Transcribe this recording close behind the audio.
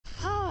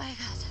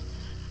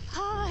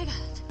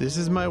This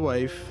is my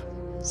wife,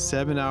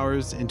 7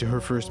 hours into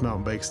her first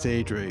mountain bike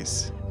stage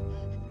race.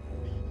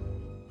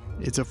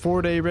 It's a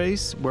 4-day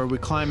race where we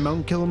climb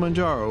Mount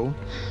Kilimanjaro,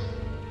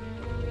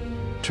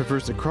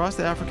 traverse across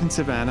the African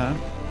savanna,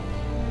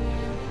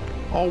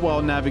 all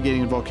while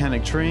navigating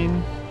volcanic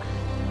terrain,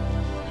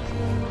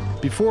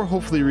 before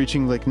hopefully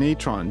reaching Lake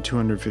Natron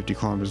 250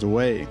 kilometers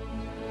away.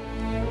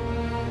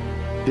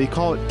 They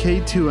call it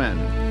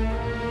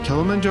K2N,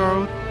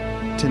 Kilimanjaro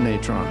to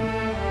Natron.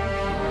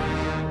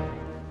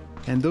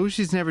 And though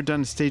she's never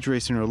done a stage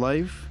race in her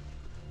life,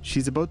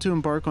 she's about to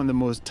embark on the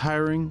most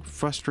tiring,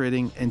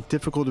 frustrating, and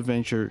difficult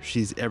adventure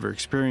she's ever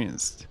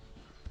experienced.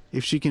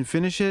 If she can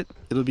finish it,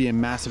 it'll be a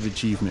massive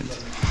achievement.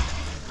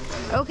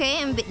 Okay,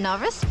 I'm a bit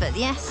nervous, but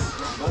yes.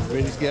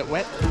 Ready to get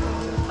wet?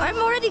 I'm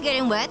already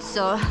getting wet,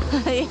 so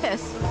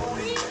yes.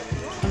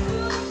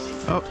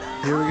 Oh,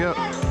 here we go.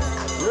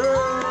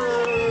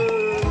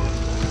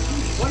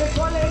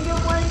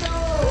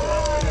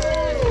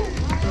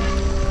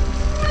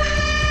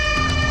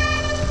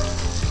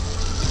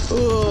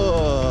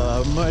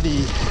 Oh,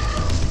 muddy.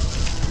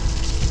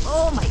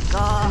 Oh my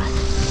god.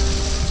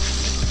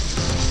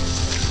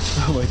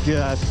 Oh my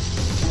god.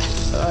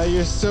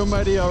 You're so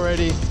muddy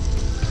already.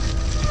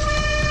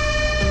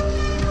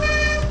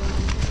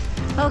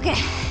 Okay,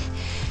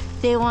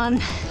 day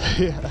one.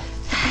 Yeah,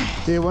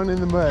 day one in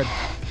the mud.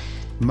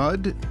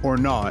 Mud or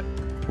not,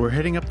 we're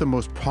heading up the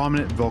most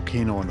prominent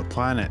volcano on the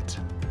planet.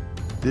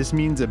 This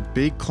means a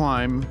big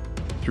climb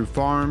through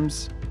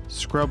farms,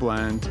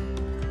 scrubland,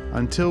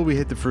 until we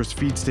hit the first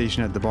feed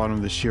station at the bottom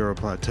of the Shiro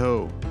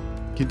Plateau.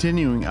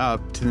 Continuing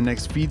up to the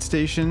next feed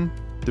station,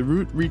 the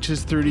route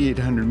reaches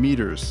 3,800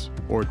 meters,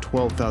 or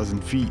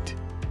 12,000 feet.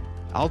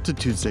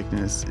 Altitude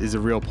sickness is a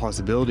real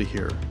possibility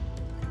here.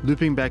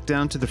 Looping back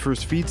down to the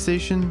first feed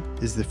station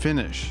is the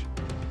finish.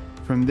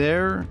 From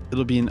there,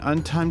 it'll be an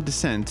untimed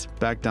descent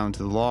back down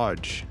to the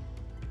lodge.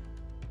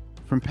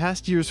 From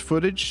past year's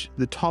footage,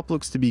 the top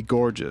looks to be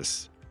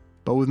gorgeous,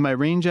 but with my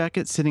rain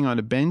jacket sitting on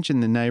a bench in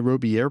the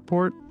Nairobi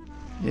airport,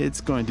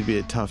 it's going to be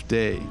a tough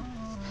day.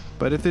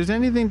 But if there's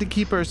anything to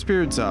keep our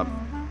spirits up,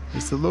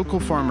 it's the local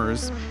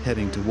farmers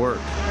heading to work.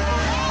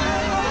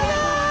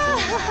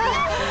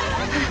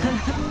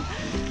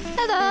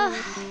 Hello.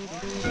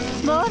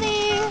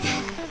 Morning.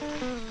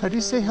 How do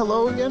you say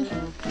hello again?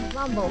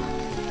 Mambo.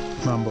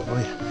 Mambo, oh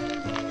yeah.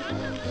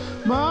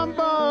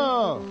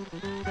 Mambo!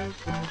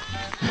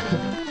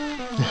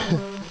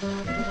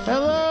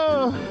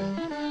 Hello!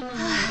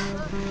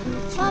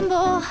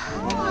 Mambo.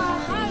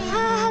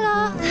 Hello.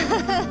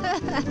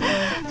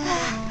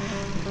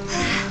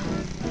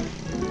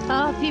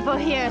 Oh, people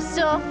here are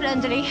so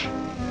friendly.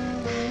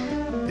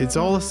 It's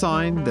all a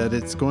sign that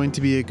it's going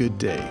to be a good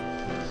day.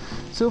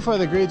 So far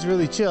the grade's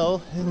really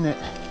chill, isn't it?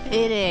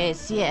 It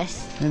is,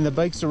 yes. And the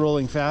bikes are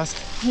rolling fast.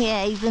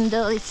 Yeah, even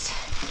though it's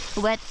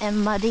wet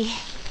and muddy.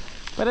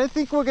 But I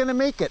think we're gonna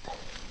make it.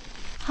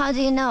 How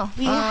do you know?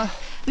 We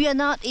are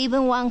not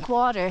even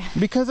 1/4.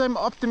 Because I'm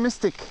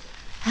optimistic.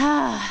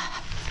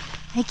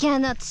 I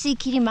cannot see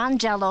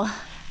Kilimanjaro.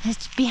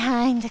 It's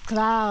behind the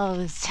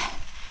clouds.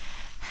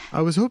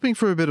 I was hoping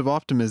for a bit of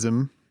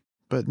optimism,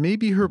 but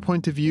maybe her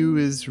point of view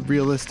is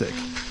realistic.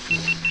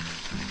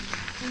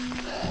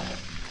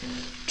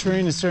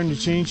 Terrain is starting to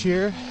change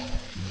here.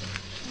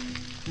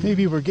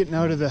 Maybe we're getting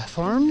out of the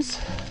farms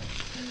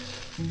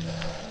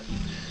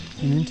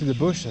and into the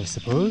bush, I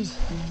suppose.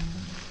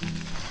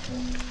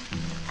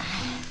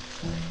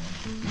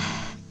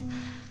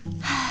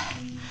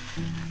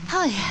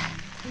 Oh yeah.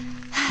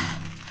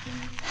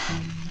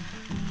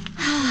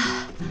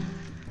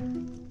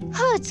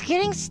 Oh, it's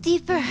getting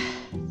steeper.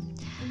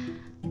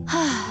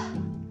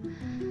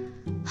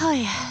 Oh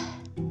yeah.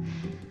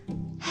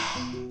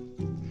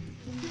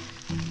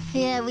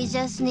 Yeah, we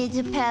just need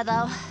to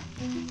pedal.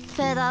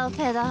 Pedal.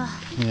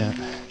 Yeah.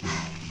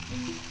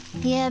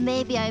 Yeah,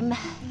 maybe I'm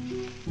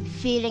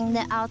feeling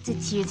the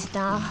altitude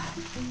now.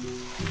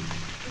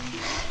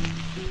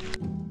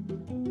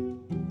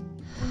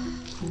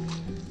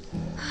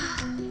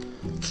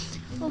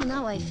 Oh,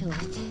 now I feel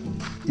it.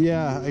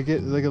 Yeah, I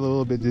get like a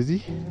little bit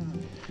dizzy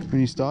when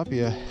you stop,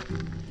 yeah.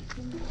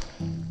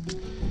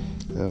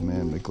 Oh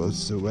man, my clothes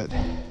are so wet.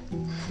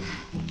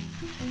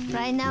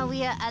 Right now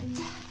we are at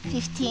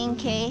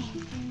 15K.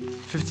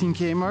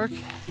 15K mark?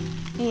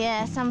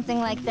 Yeah, something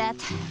like that.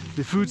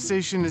 The food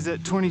station is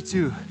at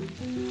 22.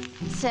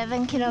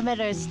 7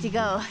 kilometers to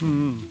go.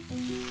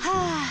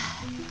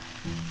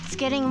 It's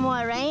getting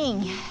more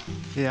rain.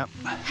 Yep.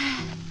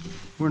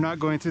 We're not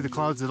going through the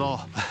clouds at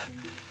all.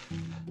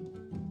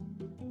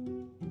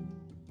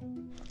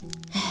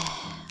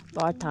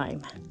 Bar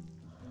time.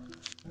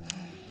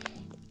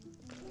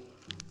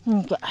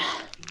 Okay.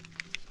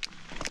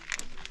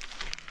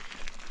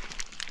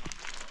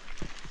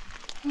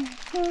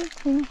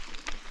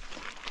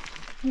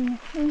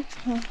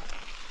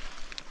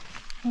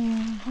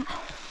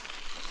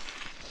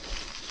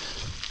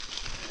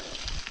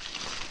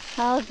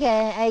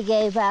 Okay, I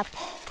gave up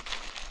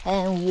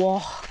and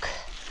walk.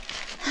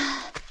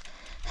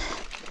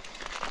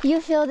 You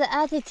feel the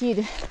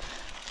altitude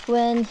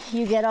when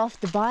you get off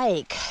the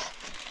bike.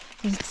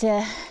 It's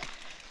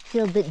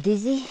feel a bit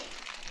dizzy.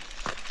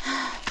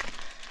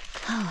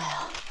 Oh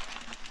well.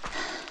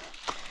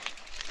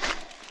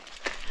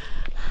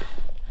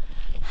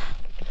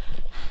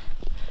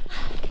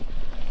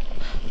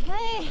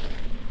 Hey.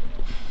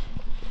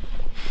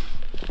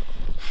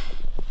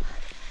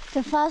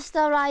 The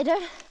faster rider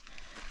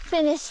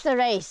finished the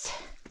race.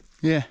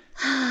 Yeah.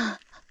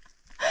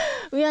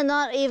 We are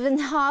not even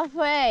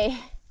halfway.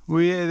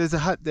 There's a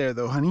hut there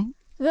though, honey.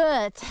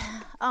 Good.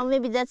 Oh,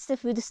 maybe that's the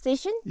food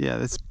station? Yeah,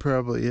 that's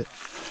probably it.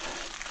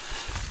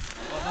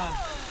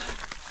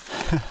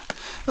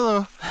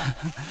 Hello.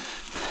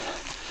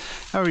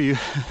 How are you?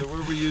 The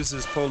word we use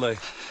is pole.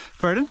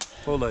 Pardon?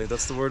 Pole,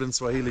 that's the word in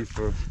Swahili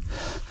for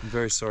I'm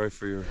very sorry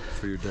for your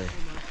day.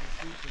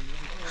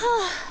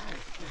 Oh,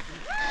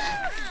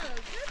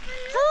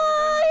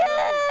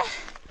 yeah!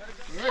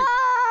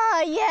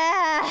 Oh,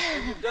 yeah!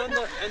 You've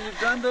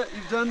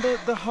done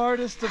the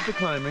hardest of the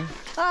climbing.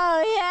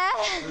 Oh,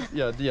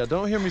 yeah! Yeah,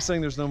 don't hear me saying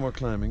there's no more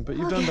climbing, but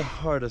you've done the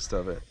hardest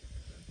of it.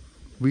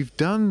 We've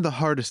done the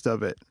hardest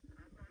of it.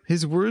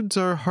 His words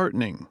are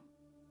heartening.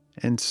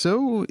 And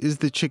so is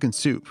the chicken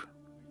soup.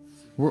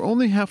 We're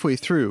only halfway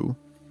through,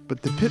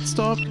 but the pit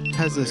stop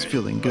has us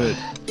feeling good.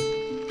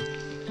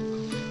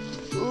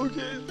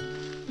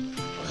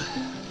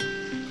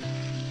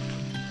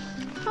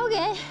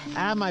 Okay.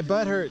 Ah, my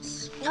butt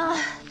hurts.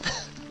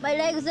 My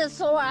legs are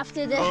sore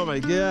after the Oh my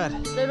god.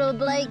 little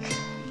break.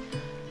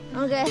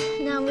 Okay,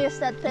 now we'll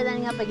start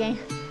pedaling up again.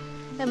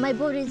 And my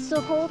body is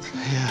so cold,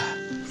 Yeah.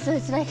 so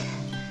it's like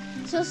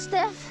so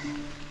stiff.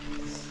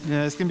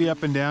 Yeah, it's gonna be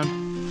up and down.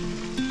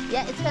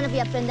 Yeah, it's gonna be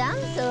up and down,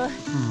 so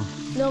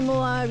no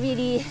more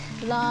really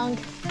long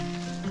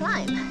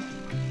climb.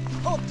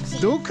 Oops.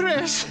 Don't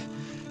crash!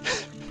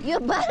 Your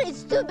butt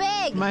is too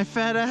big. My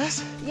fat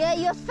ass. Yeah,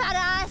 your fat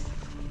ass.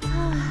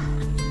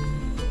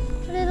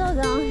 Little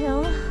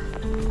downhill.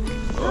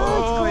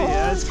 Oh,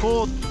 yeah, it's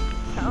cold.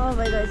 Oh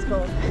my god, it's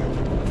cold.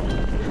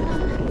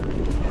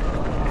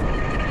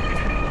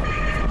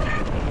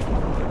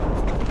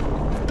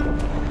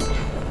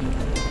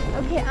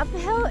 Okay,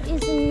 uphill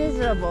is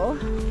miserable,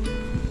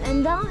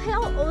 and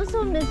downhill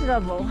also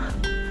miserable.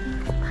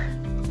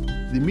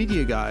 The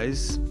media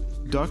guys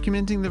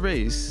documenting the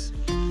race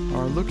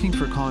are looking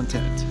for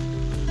content.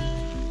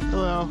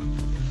 Hello.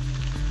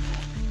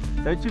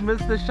 Don't you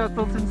miss the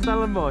shuttles in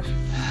Stellenbosch?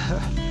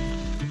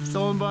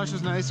 Stellenbosch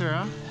was nicer,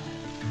 huh?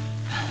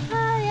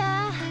 Oh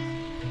yeah,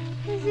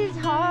 this is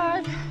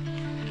hard.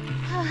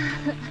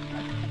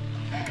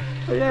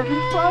 Are you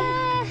having fun?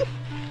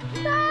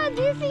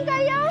 Do you think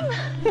I am?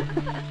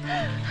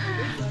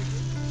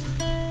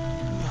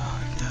 Oh,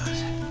 God.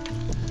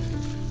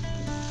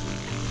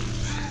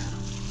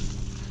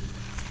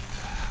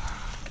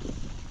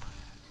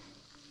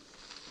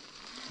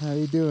 How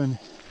you doing?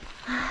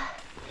 I'm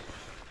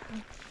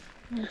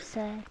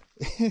sad.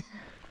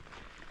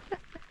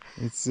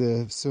 It's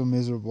so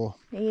miserable.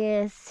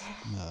 Yes.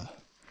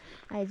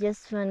 I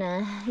just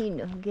wanna,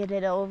 get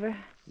it over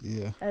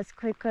Yeah. as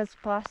quick as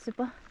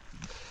possible.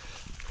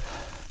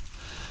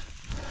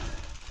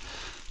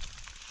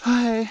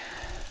 Hi.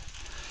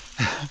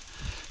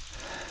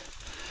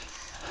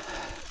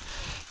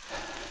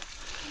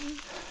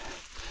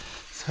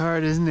 It's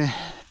hard, isn't it?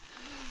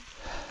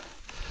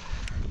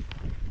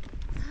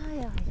 Oh,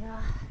 yeah.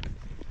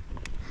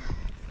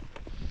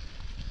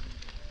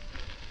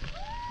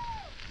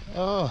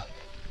 Oh.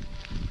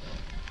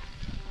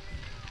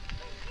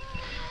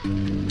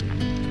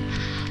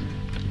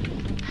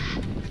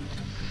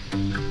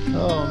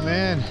 Oh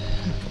man.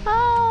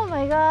 Oh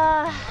my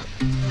god.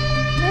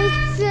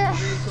 It's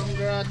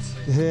Congrats.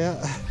 Yeah.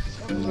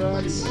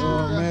 Congrats.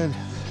 Oh man,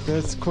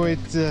 that's quite.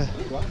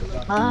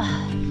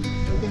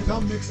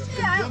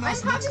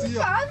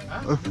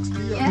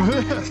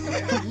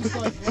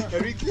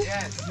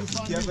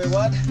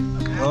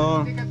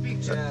 Oh,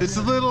 it's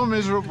a little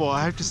miserable,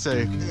 I have to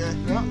say.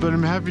 But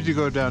I'm happy to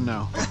go down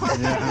now.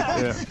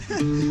 Yeah.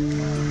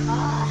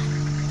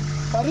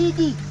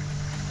 Paridi.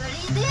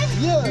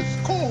 Yes,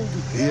 cold.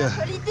 Yeah.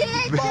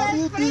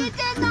 Paridi,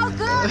 no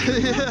good.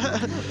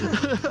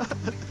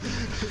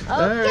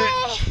 Okay.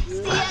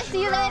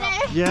 See you later.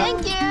 Yeah.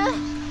 Thank you.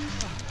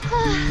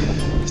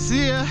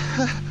 See ya.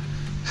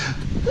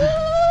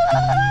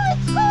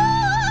 It's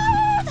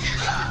cold.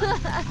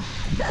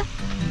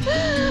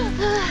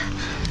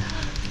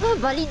 Oh,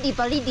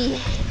 Balidi.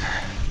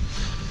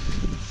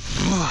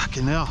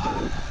 Fucking hell.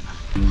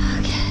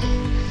 Okay.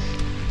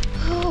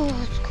 Oh,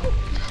 it's cold.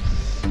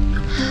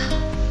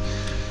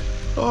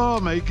 Oh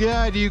my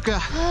god, Yuka.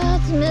 Oh,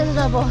 it's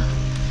miserable.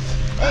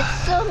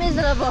 It's so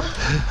miserable.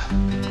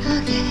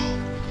 Okay.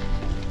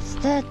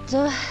 Start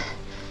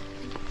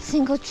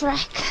single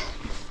track.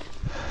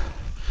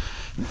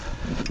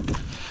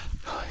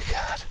 Oh my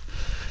god.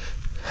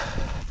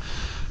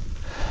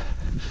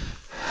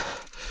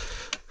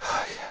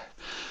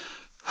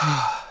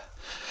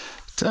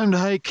 Time to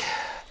hike.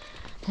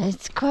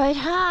 It's quite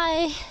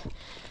high.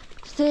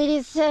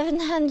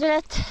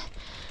 3,700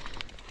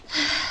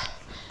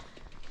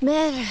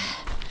 meter.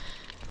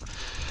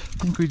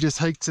 think we just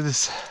hiked to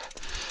this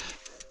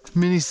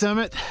mini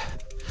summit.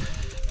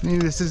 Maybe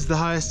this is the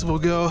highest we'll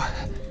go.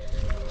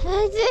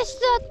 Is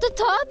this at the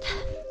top?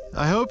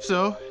 I hope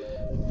so.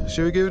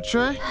 Should we give it a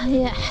try?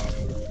 Yeah.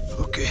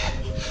 Okay.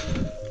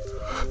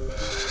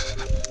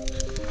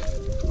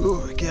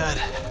 Oh my God.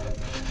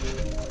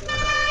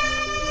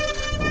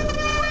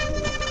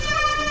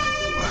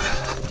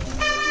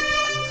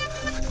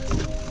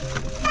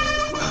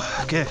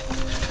 Okay.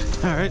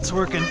 All right, it's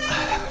working. Oh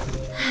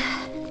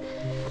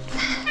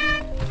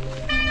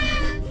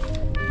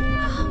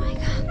my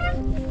God.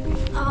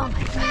 Oh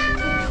my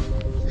God.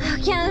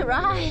 I can't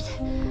ride.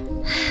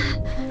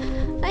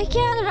 I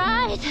can't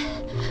ride.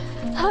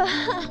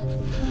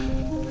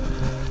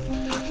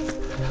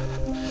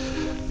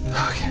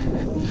 Okay.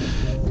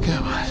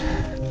 Come on.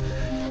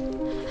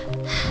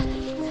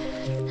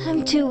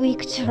 I'm too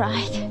weak to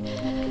ride.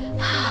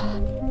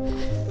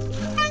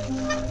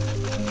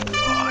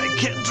 Oh, I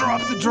can't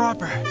drop the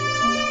dropper.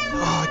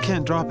 Oh, I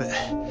can't drop it.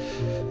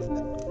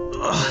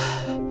 Oh.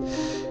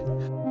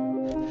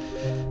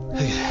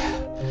 Okay.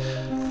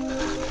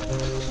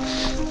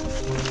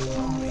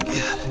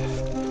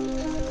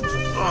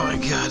 Oh my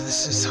God,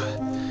 this is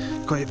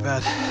quite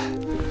bad.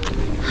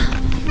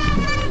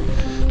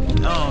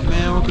 Oh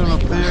man, we're going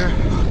up there.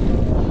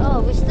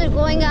 Oh, we're still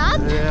going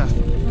up? Yeah.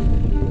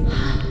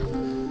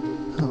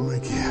 Oh my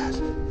God.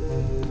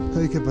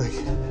 Take a bike.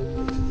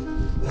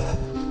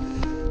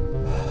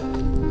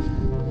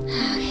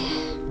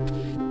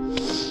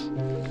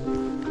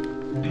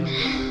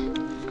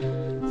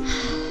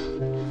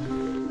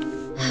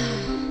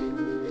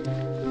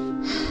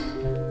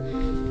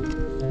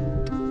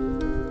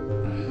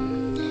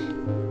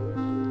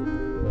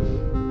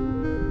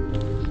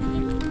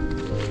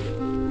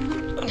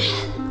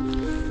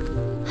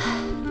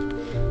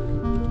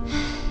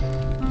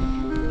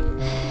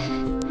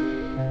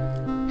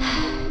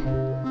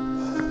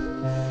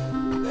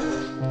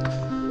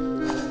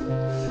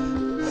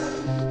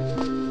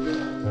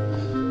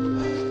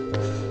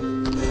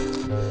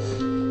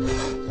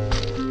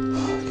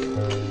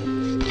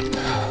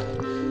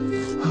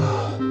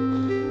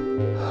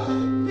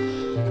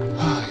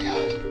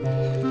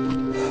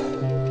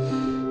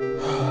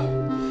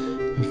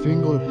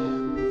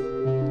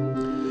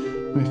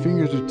 My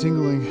fingers are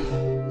tingling.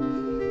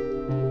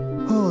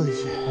 Holy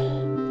shit.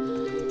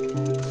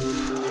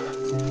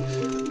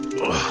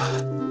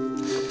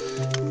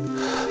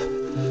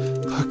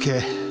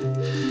 Okay,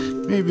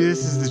 maybe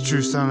this is the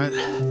true summit.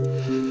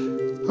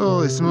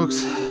 Holy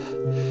smokes.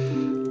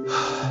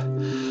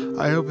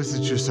 I hope it's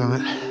the true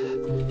summit.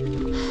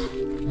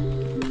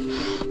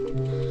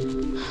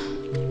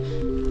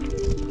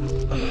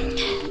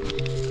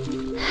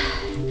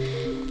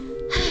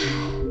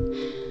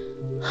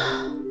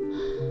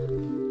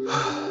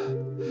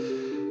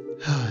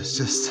 It's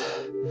just,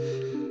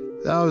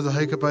 that was a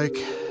hike-a-bike,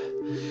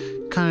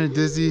 kind of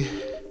dizzy.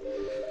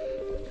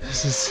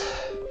 This is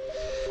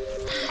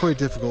quite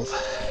difficult.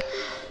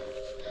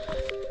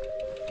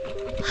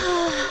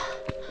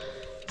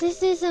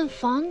 This isn't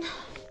fun.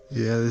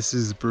 Yeah, this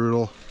is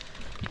brutal.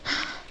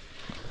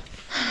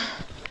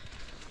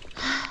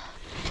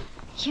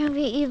 Can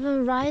we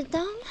even ride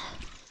down?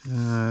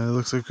 It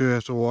looks like we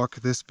have to walk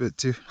this bit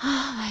too.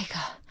 Oh my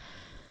God.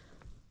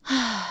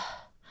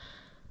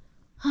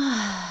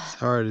 It's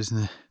hard,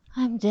 isn't it?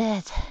 I'm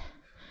dead.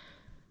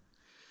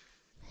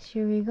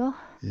 Here we go.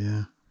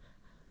 Yeah.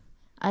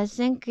 I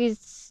think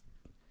it's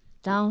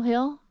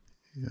downhill,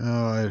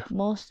 Oh,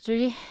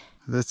 mostly.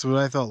 that's what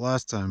I thought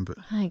last time, but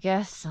I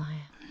guess so.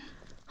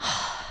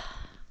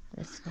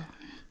 Let's go.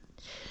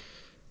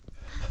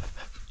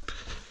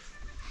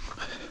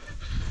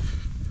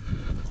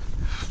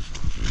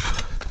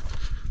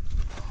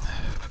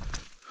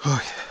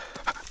 okay.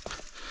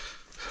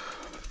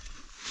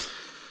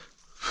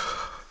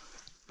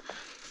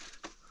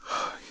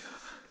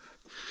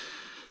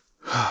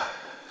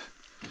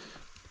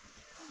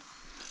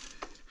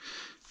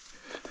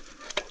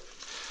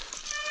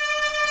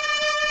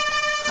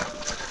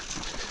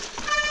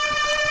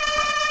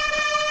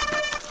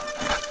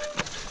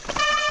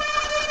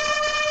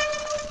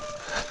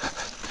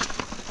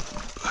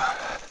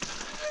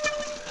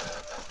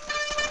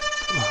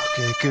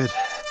 Okay, good.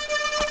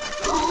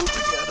 Oh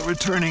my God, we're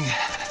turning.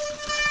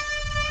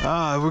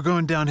 We're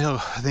going downhill,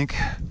 I think.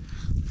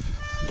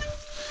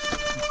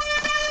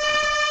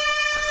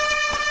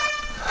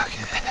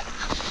 Okay.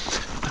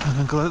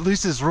 I'm glad at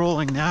least it's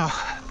rolling now.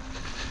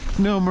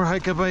 No more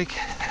hike-a-bike.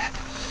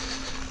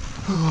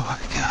 Oh my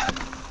God.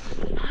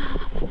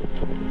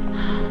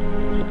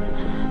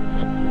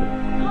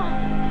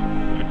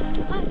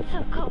 I'm so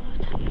cold.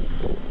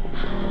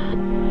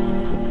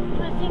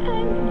 I think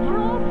I'm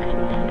broke.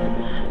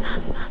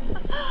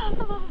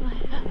 Oh my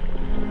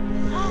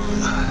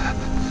God.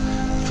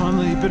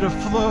 Finally, a bit of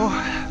flow.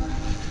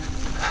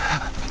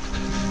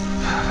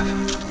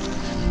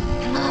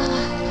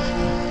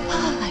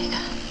 Oh my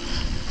God.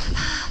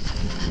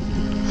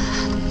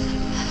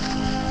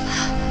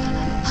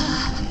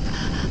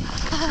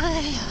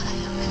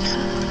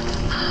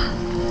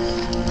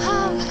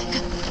 Oh my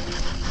God.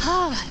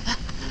 Oh my God.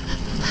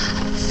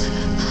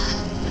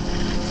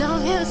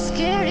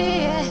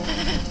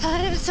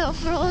 so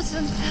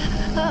frozen.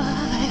 Oh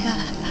my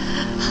god.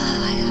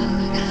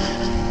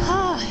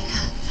 Oh my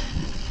god.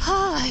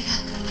 Oh my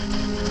god.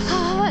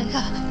 Oh my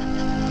god.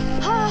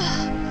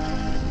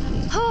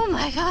 Oh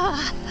my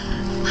god.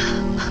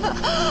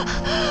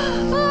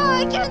 Oh,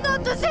 I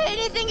cannot say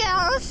anything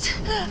else.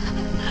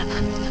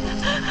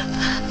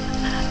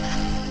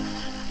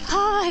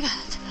 Oh my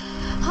god.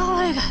 Oh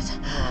my god.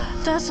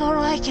 That's all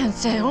I can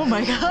say. Oh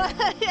my god.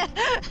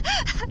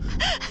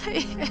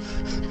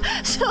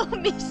 So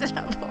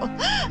miserable.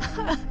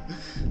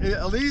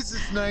 At least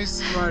it's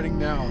nice riding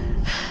now.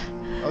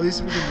 At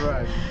least we can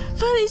ride.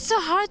 But it's so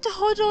hard to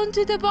hold on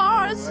to the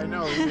bars. I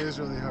know, it is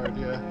really hard,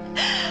 yeah.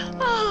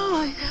 Oh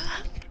my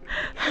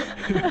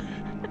god.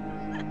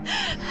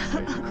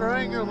 Are you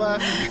crying or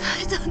laughing?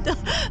 I don't know.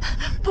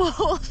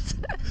 Both.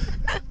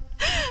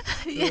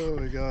 Yeah. Oh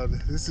my god,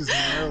 this is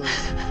gnarly.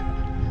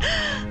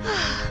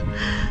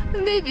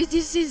 Maybe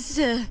this is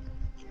the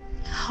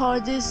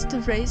hardest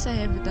race I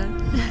have done.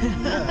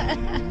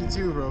 Yeah, me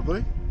too,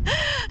 probably.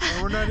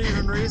 And we're not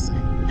even racing.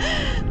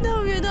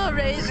 No, we're not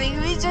racing.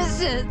 We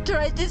just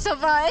try to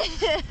survive.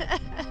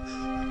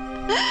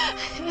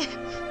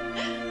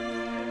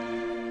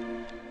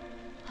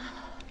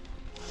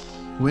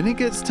 When it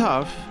gets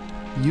tough,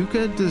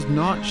 Yuka does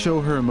not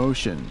show her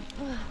emotion.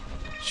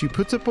 She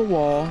puts up a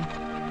wall.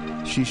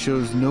 She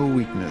shows no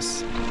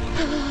weakness.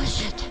 Oh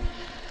shit.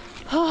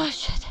 Oh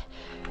shit.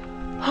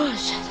 Oh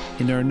shit.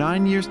 In our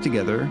 9 years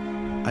together,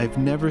 I've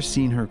never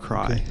seen her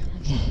cry. Okay.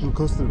 We're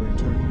close to the ring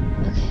turn.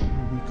 Okay.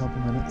 Maybe a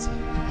couple minutes.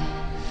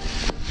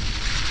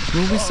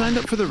 When we signed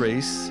up for the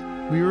race,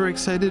 we were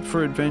excited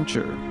for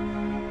adventure.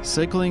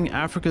 Cycling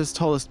Africa's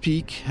tallest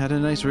peak had a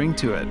nice ring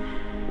to it.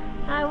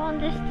 I want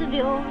this to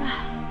be over.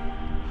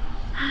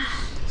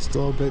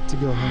 Still a bit to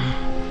go, honey.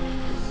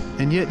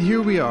 And yet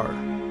here we are,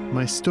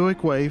 my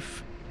stoic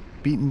wife,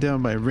 beaten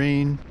down by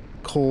rain,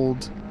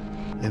 cold,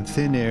 and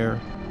thin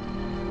air,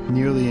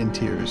 nearly in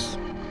tears.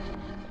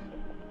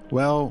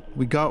 Well,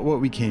 we got what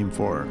we came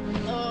for.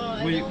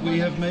 We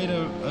have made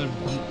a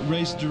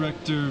race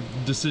director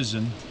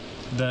decision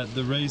that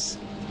the race,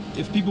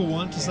 if people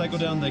want to cycle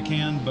down, they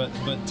can, but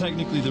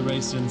technically the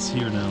race ends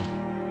here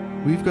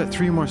now. We've got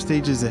 3 more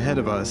stages ahead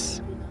of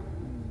us.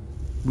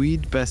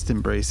 We'd best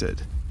embrace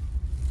it.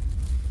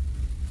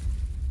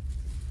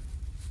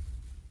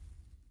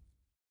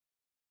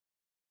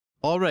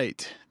 All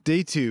right,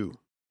 day 2.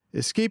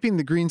 Escaping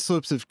the green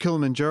slopes of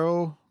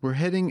Kilimanjaro, we're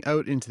heading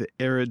out into the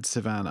arid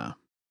savanna.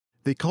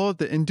 They call it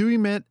the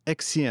Nduimet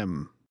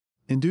XCM.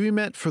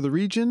 Nduimet for the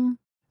region,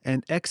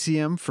 and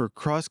XCM for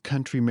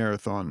cross-country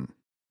marathon.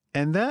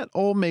 And that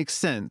all makes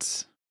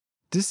sense.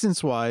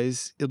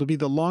 Distance-wise, it'll be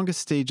the longest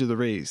stage of the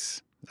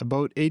race,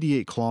 about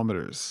 88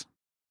 kilometers.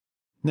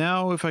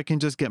 Now, if I can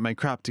just get my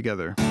crap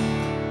together.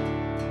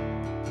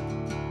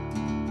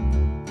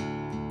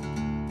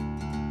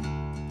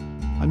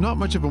 I'm not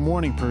much of a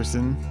morning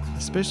person,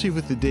 especially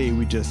with the day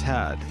we just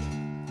had.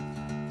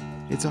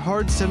 It's a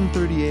hard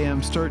 7:30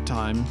 a.m. start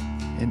time,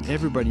 and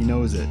everybody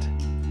knows it.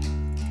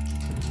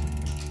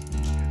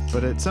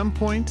 But at some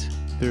point,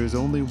 there is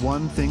only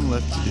one thing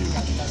left to do.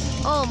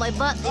 Oh, my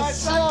butt is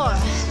sore.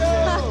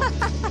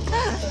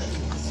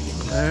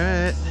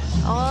 Alright,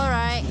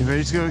 Alright. you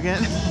ready to go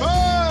again?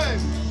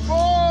 5,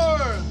 4,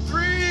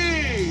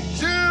 3,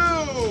 2,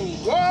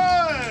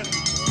 1.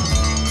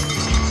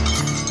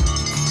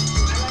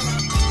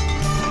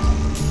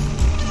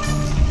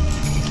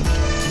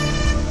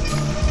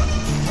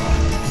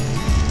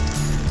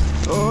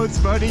 Oh, it's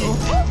muddy.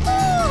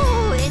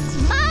 Ooh, it's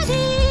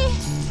muddy.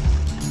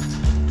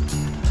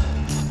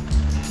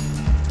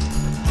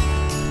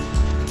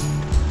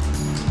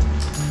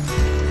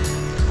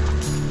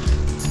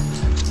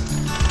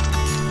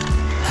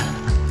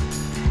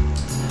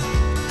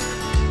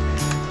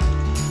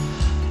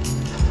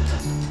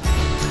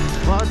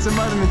 Lots of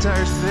mud in the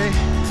tires today.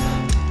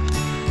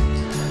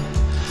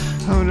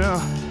 Oh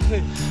no.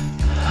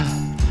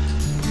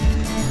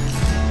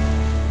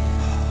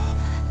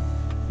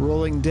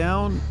 Rolling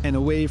down and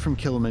away from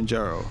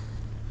Kilimanjaro.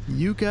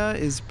 Yuka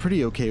is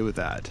pretty okay with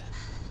that.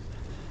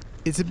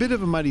 It's a bit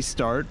of a muddy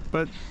start,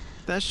 but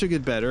that should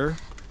get better.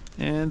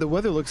 And the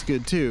weather looks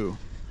good too.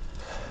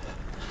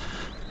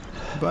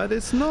 But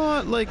it's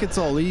not like it's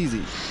all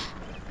easy.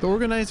 The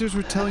organizers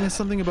were telling us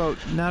something about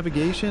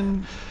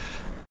navigation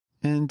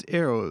and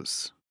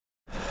arrows.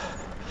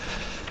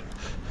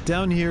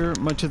 Down here,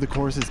 much of the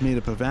course is made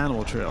up of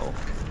animal trail.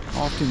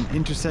 Often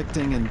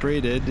intersecting and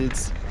braided,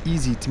 it's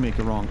easy to make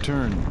a wrong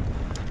turn.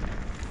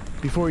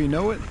 Before you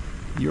know it,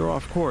 you're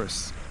off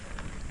course.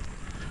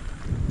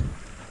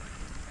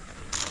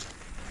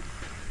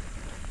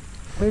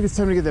 Maybe it's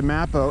time to get the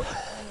map out.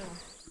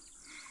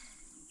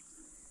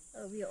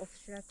 Oh, we're off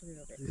track a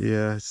little bit.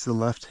 Yeah, it's to the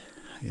left.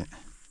 Yeah.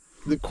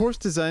 The course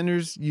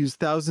designers use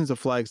thousands of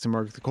flags to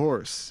mark the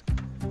course.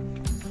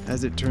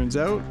 As it turns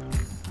out,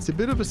 it's a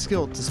bit of a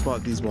skill to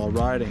spot these while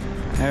riding.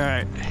 All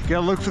right,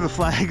 gotta look for the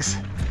flags.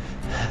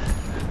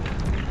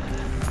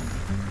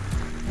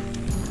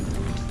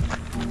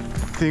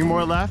 Think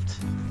more left?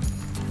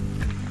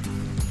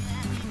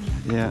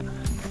 Yeah.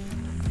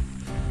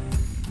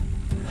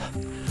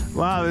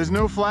 Wow, there's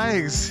no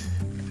flags.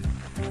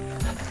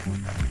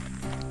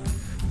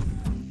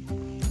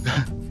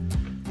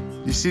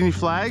 You see any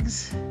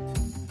flags?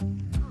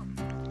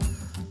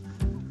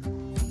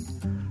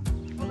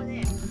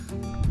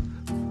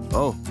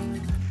 Oh.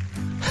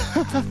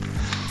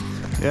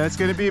 Yeah, it's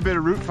gonna be a bit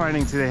of route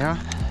finding today, huh?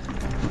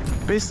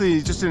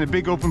 Basically, just in a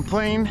big open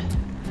plain.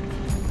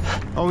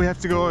 All we have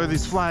to go are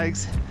these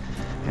flags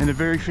and a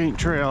very faint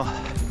trail.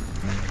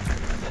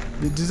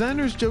 The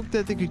designers joked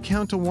that they could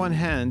count on one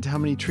hand how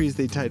many trees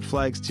they tied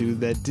flags to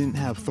that didn't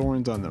have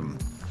thorns on them.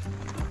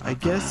 I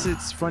guess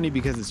it's funny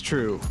because it's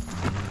true.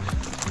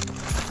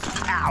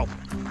 Ow!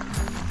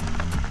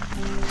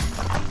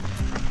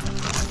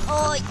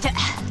 Oh,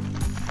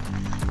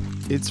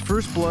 It's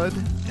first blood,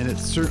 and it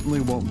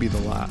certainly won't be the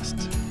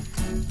last.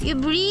 you're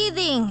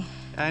breathing.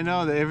 I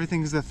know that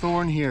everything's a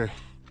thorn here.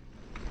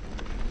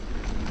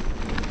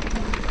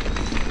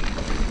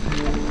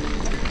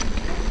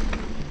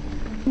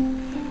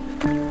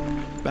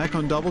 Back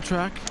on double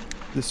track,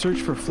 the search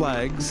for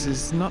flags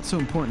is not so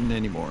important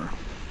anymore.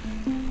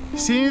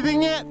 See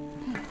anything yet?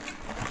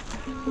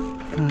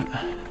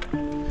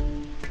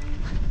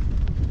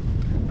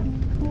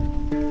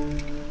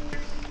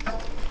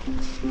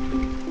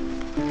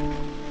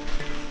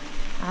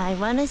 I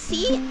wanna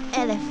see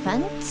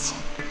elephant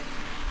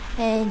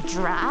and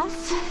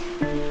giraffe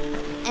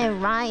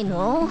and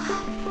rhino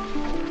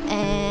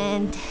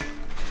and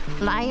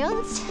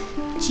lions,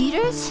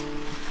 cheetahs.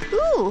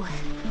 Ooh,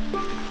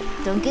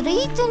 don't get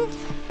eaten.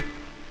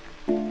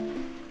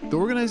 The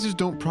organizers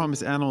don't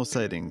promise animal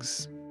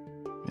sightings,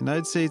 and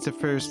I'd say it's a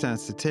fair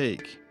stance to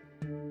take.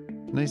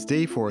 Nice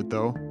day for it,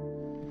 though.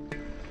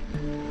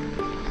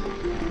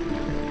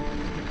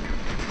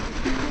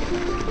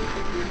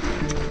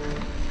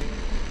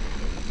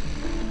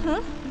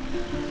 Huh?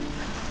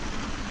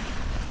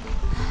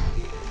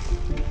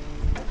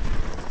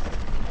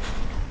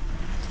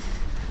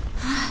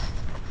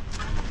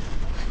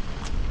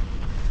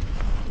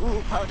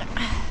 Ooh, powder.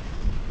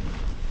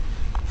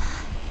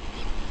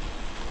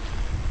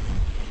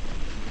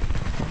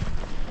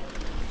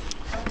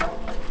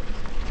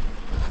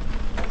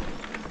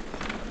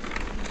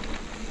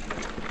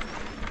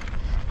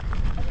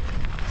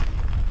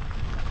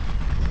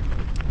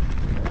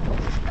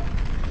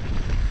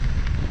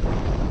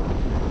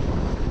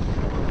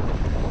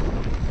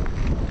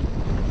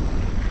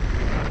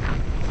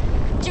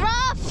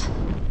 Giraffe!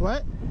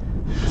 What?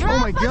 Giraffe Oh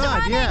my was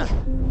god, running. yeah!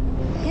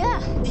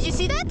 Yeah, did you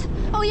see that?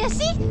 Oh yeah,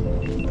 see?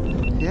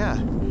 Yeah.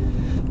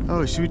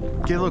 Oh, should we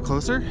get a little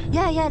closer?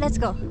 Yeah, let's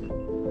go.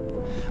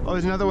 Oh,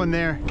 there's another one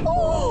there.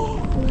 Oh,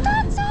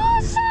 that's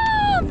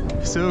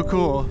awesome! So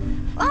cool.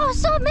 Oh,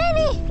 so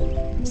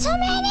many! So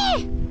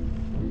many!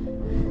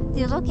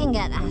 They're looking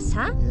at us,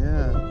 huh?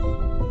 Yeah.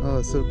 Oh,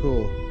 it's so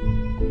cool.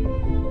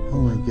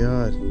 Oh my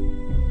god.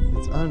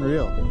 It's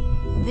unreal.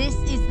 This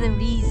is the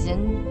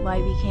reason why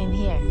we came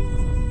here.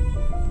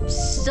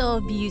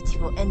 So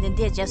beautiful, and then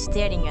they're just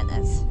staring at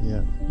us.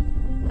 Yeah.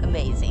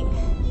 Amazing.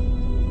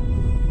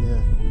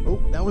 Yeah.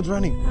 Oh, that one's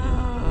running.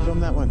 Film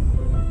that one.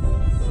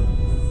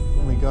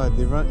 Oh my god,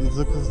 they run. It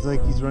looks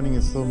like he's running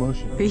in slow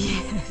motion.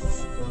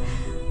 Yes.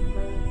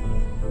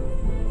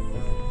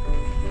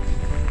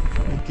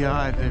 Oh my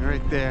god, they're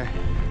right there.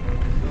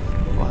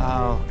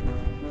 Wow.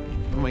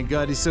 Oh my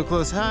god, he's so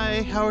close.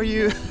 Hi, how are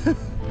you?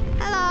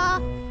 Hello,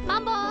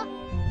 Mambo.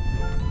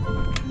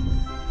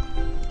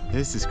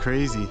 This is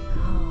crazy.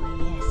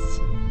 Oh yes.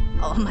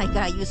 Oh my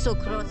God, you're so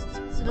close.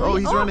 Slowly. Oh,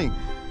 he's running.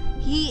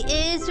 He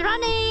is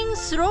running.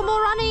 Slow-mo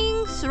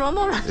running.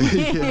 Slow-mo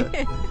running.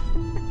 Yeah.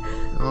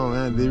 Oh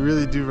man, they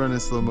really do run in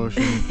slow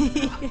motion.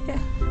 Yeah.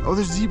 Oh,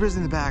 there's zebras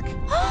in the back.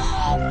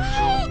 Oh,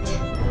 right.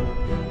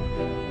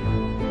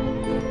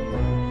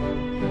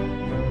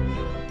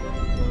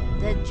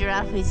 The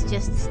giraffe is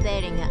just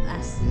staring at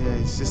us. Yeah,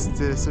 he's just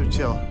so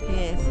chill.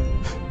 Yes.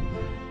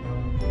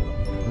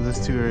 Well, those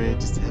two are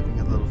just having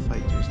a little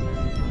fight or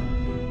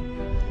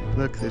something.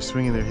 Look, they're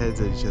swinging their heads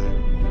at each other.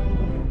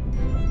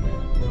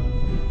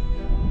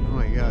 Oh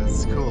my god, this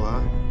is cool,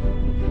 huh?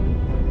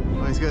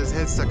 Oh, he's got his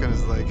head stuck on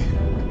his leg.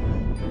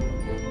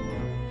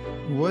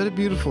 What a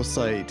beautiful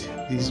sight,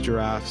 these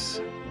giraffes.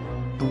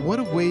 And what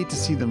a way to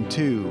see them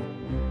too.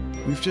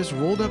 We've just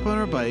rolled up on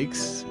our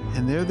bikes,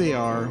 and there they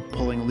are,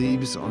 pulling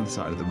leaves on the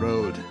side of the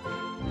road.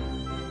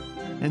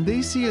 And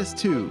they see us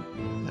too,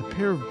 a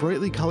pair of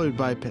brightly colored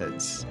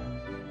bipeds.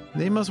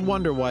 They must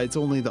wonder why it's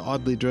only the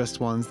oddly dressed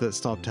ones that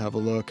stop to have a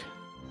look.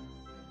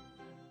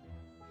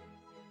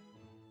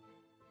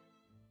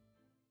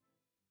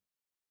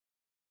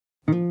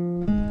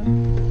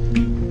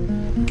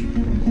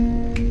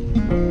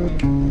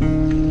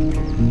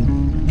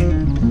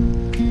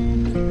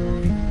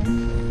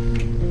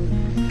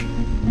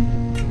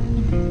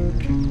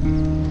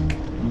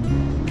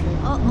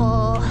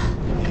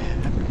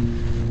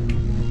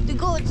 The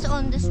goats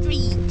on the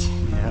street.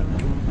 Yeah.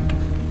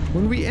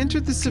 When we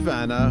entered the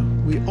savannah,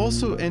 we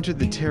also entered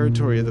the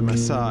territory of the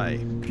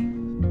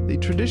Maasai. They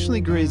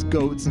traditionally graze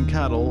goats and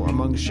cattle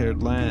among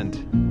shared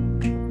land.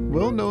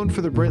 Well known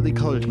for their brightly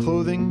colored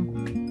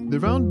clothing, The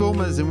round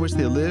bomas in which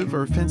they live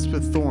are fenced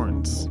with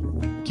thorns,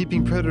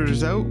 keeping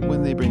predators out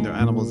when they bring their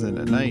animals in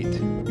at night.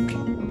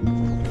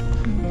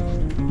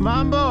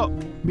 Mambo!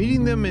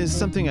 Meeting them is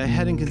something I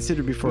hadn't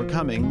considered before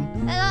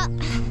coming,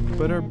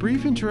 but our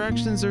brief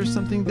interactions are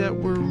something that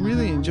we're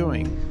really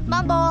enjoying.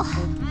 Mambo!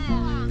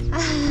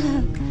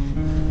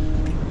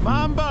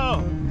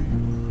 Mambo!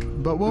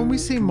 But when we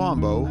say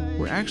mambo,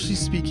 we're actually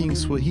speaking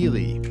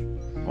Swahili.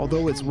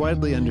 Although it's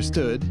widely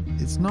understood,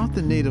 it's not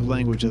the native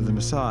language of the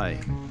Maasai.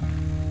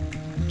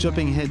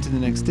 Jumping ahead to the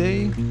next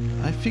day,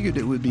 I figured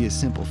it would be a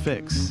simple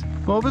fix.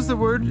 What was the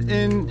word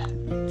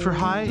for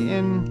hi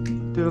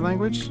in their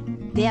language?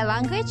 Their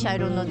language? I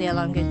don't know their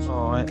language.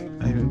 Oh, I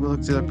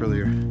looked it up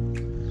earlier.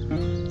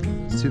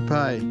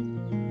 Supai.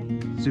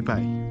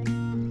 Supai.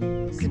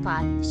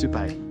 Supai.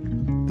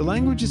 Supai. The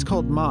language is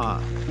called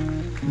Ma.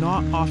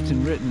 Not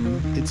often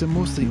written, it's a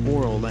mostly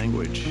oral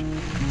language.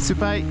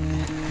 Supai.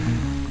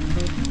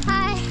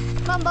 Hi,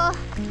 Mambo.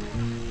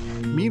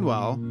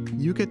 Meanwhile,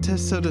 Yuka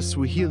tests out a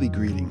Swahili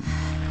greeting.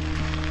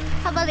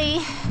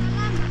 Habari.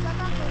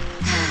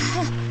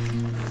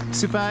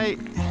 Supai.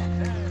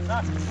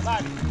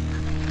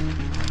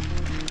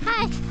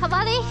 Hi,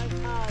 habari.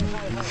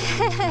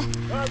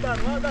 Well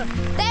done, well done.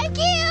 Thank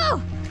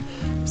you.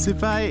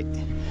 Supai.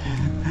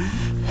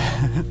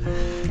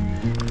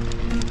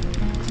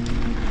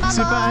 Mambo.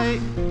 Supai.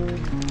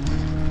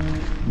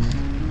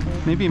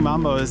 Maybe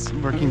Mambo is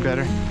working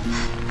better.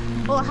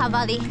 Oh,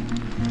 habari.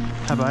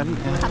 Habari?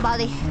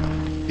 Habari.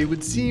 It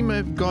would seem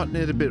I've gotten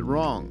it a bit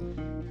wrong.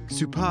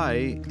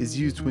 Supai is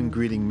used when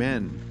greeting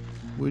men,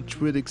 which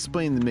would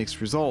explain the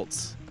mixed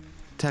results.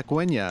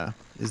 Takwenya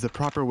is the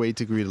proper way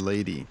to greet a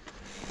lady.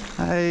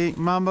 Hi,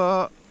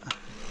 Mambo.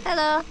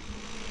 Hello.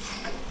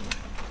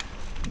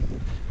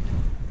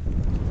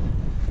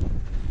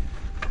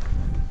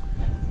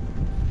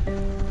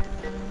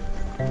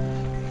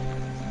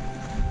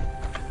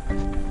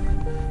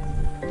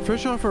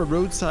 Fresh off our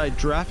roadside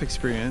giraffe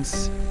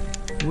experience,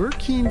 we're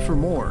keen for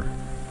more.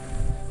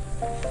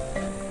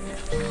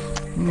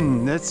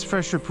 That's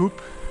fresher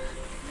poop.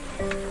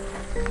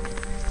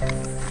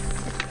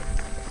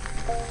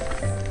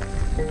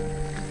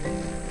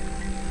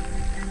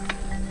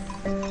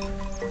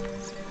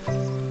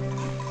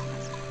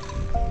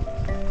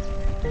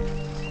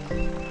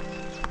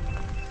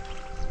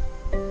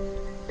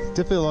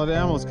 Definitely a lot of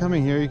animals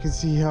coming here. You can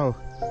see how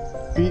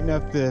beaten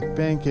up the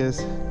bank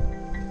is.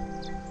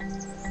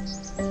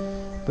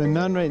 But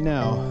none right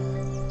now.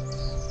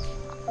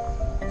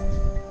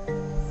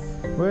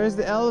 Where's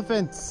the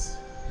elephants?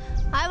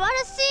 I want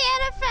to see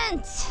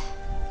elephants.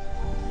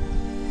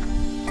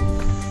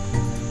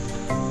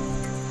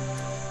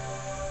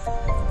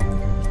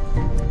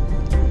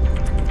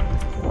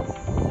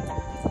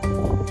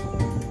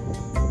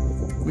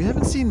 We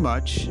haven't seen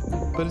much,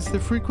 but it's the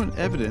frequent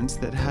evidence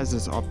that has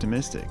us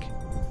optimistic.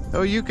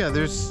 Oh, Yuka,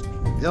 there's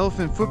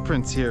elephant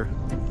footprints here.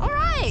 All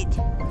right.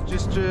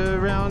 Just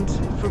round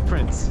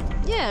footprints.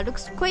 Yeah, it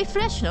looks quite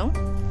fresh, no?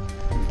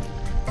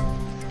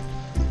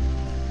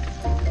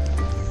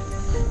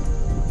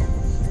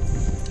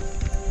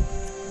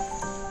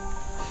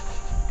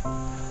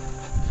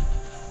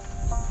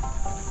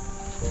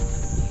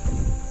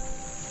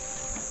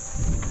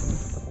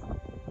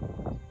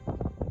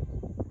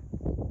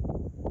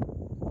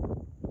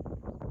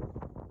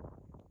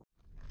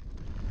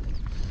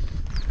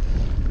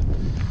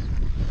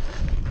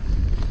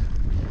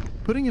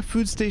 Putting a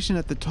food station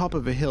at the top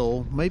of a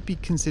hill might be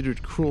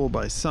considered cruel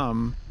by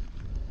some,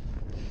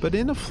 but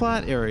in a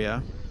flat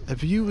area, a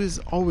view is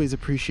always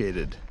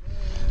appreciated.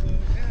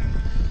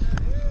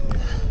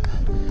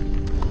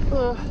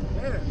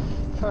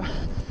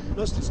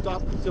 Must have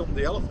stopped and filmed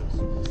the elephants.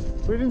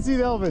 We didn't see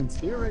the elephants.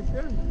 Here, right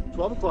there.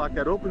 12 o'clock,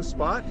 that open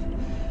spot.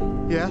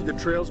 Yeah? The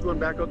trail's going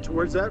back up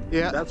towards that.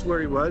 Yeah. That's where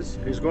he was.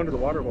 He's going to the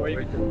water hole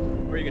right there.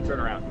 Or you can turn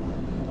around.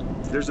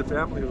 There's a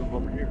family of them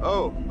over here.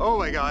 Oh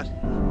my God.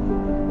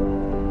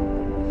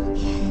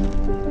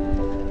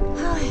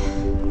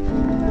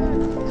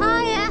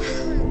 Hiya.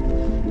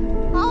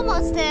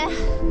 Almost there.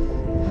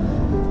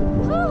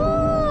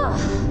 Woo-hoo.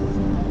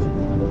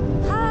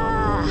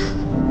 Ah.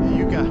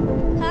 Yuka,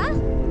 Huh?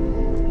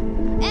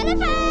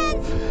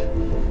 Elephant!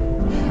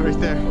 right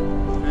there.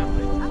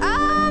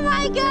 Oh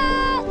my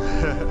God!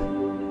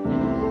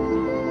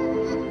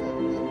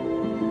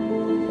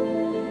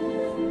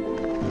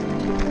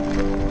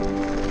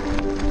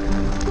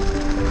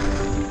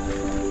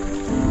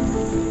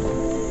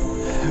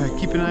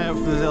 Keep an eye out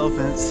for those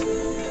elephants.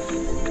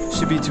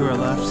 Should be to our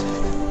left.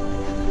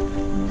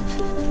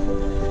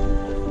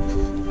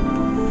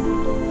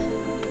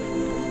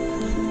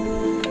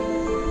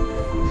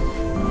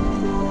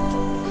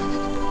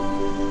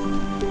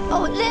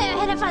 Oh, there,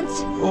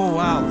 elephants! Oh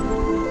wow.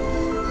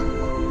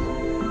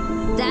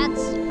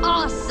 That's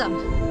awesome!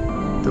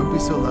 Don't be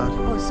so loud.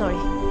 Oh, sorry.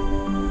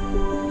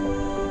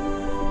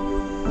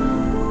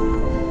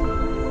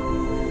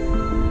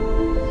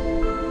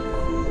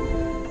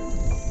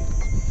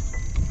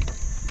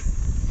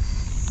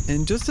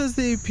 And just as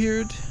they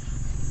appeared,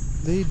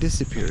 they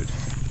disappeared.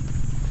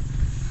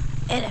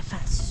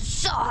 Elephants.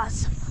 So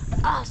awesome.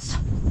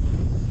 Awesome.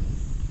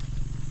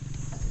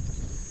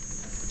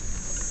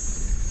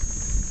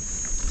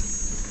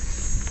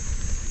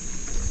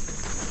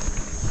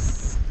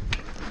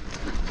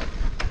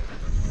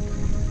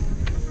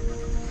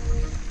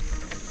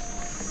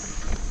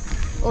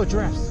 Oh,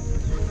 giraffes.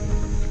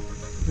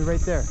 They're right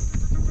there.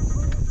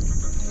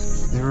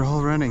 They were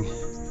all running.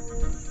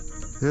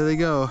 There they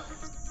go.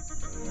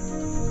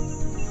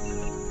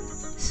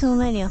 So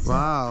many of them.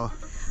 Wow.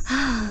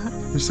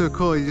 They're so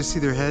cool. You just see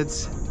their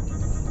heads.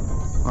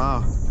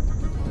 Wow.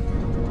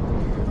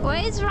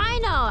 Where is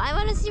Rhino? I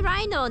want to see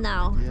Rhino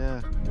now.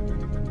 Yeah.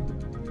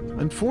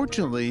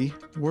 Unfortunately,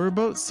 we're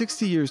about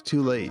 60 years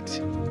too late.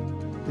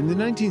 In the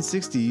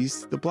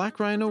 1960s, the black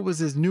rhino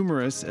was as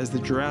numerous as the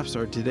giraffes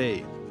are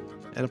today,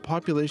 at a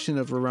population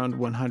of around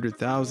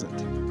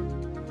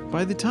 100,000.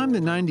 By the time the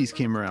 90s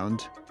came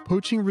around,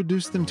 poaching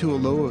reduced them to a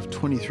low of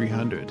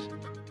 2,300.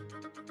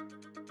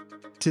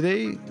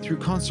 Today, through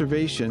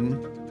conservation,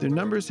 their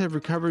numbers have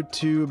recovered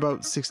to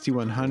about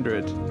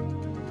 6,100,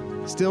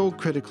 still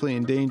critically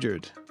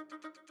endangered.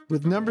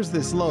 With numbers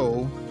this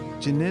low,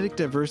 genetic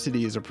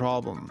diversity is a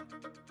problem.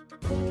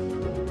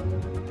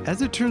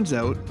 As it turns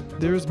out,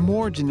 there is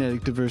more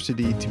genetic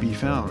diversity to be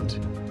found.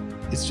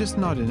 It's just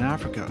not in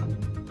Africa.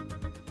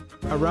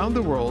 Around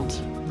the world,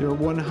 there are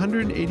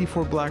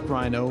 184 black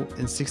rhino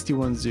in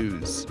 61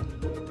 zoos,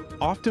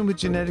 often with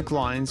genetic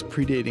lines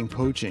predating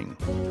poaching.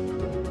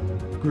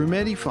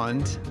 Grumeti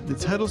Fund, the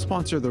title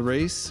sponsor of the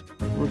race,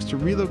 works to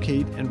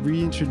relocate and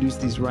reintroduce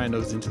these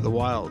rhinos into the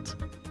wild,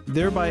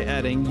 thereby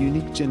adding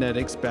unique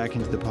genetics back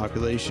into the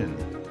population.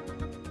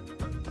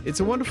 It's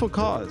a wonderful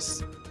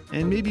cause,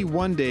 and maybe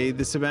one day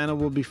the savannah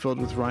will be filled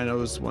with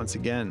rhinos once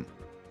again.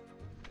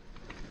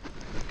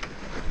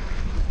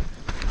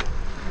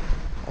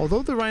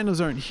 Although the rhinos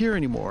aren't here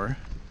anymore,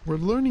 we're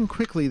learning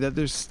quickly that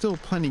there's still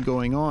plenty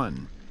going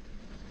on.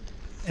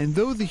 And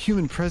though the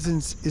human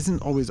presence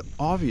isn't always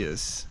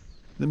obvious,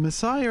 the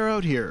Maasai are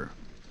out here,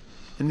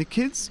 and the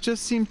kids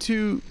just seem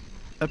to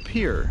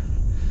appear.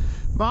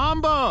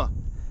 Mambo!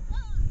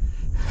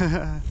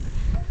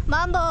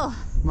 Mambo!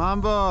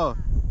 Mambo!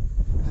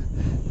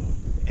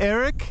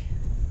 Eric?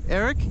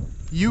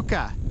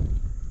 Yuka.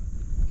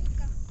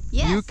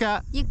 Yes.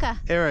 Yuka. Yuka.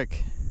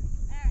 Eric.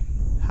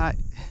 Hi.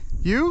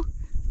 You?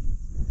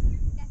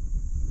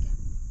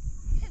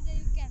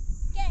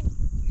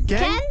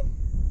 Ken?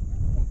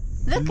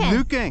 Lucan.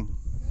 Lucan.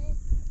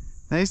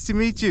 Nice to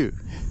meet you.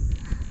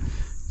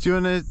 Do you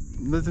want to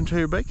let them try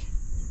your bike?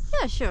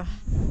 Yeah, sure.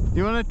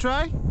 You want to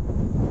try?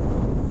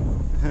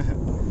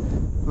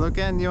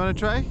 Lucan, you want to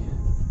try?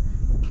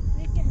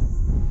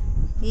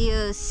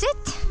 You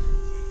sit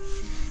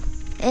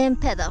and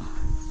pedal.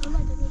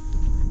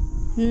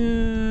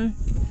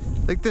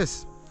 Like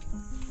this.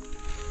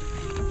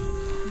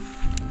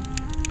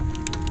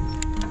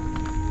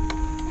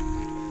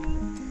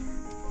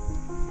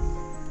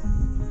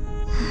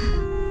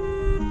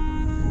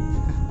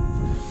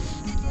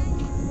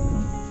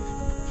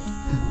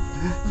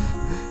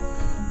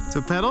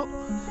 So pedal.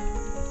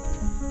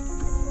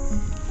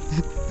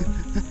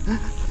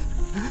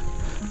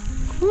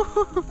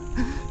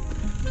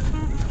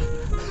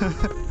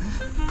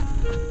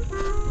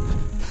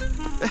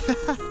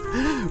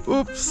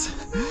 Oops.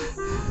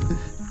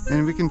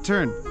 And we can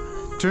turn.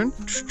 Turn.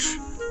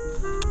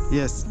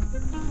 Yes.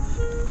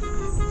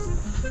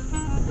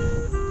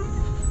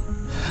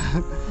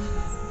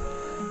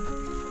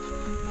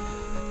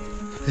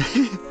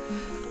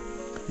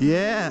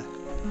 Yeah.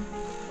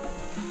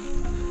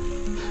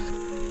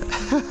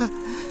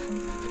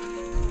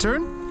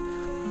 Turn.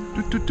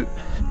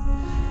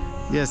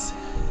 Yes.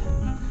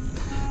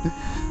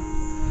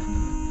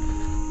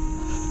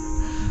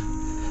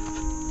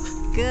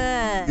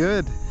 Good.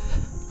 Good.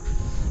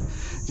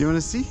 Do you want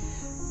to see?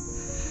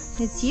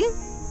 It's you?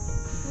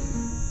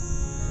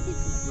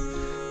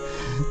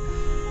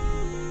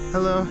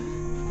 Hello.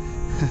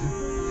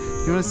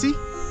 You want to see?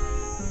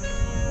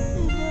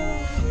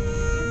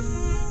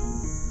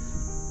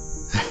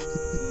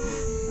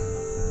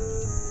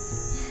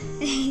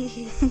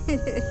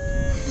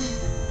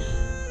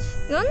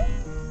 You want?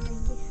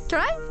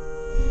 Try?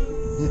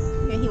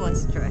 Yeah, he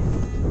wants to try.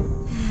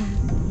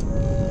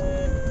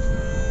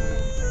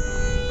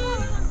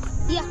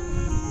 Yeah.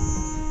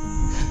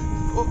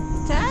 Oh.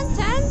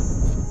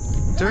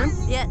 Turn. Turn?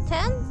 Yeah,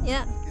 10.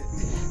 Yeah.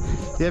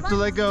 You have to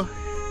let go.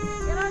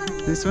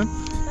 This one?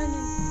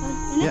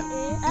 Yeah.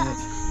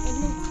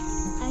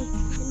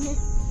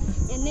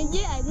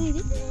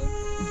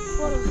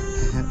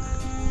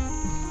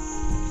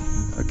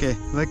 Okay,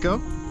 let go.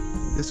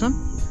 This one?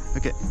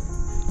 Okay.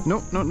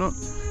 No, no, no.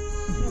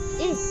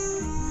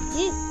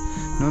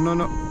 No, no,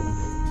 no.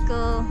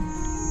 Go.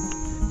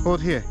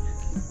 Hold here.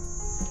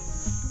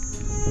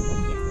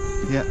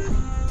 Yeah.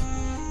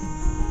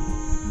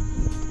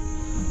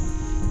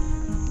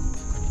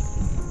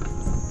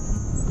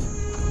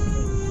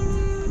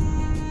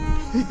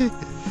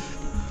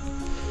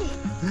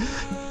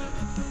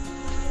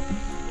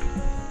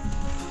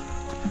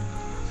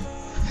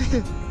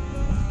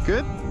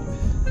 Good?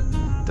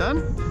 Done?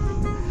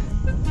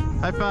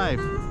 High five.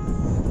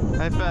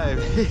 High five.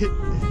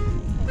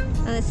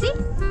 Let's see.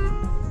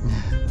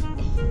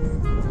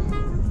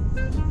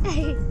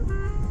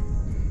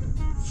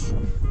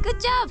 Good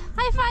job.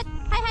 High five.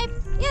 High five.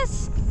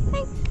 Yes.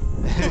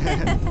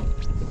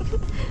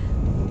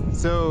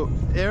 So,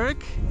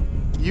 Eric,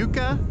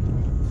 Yuka,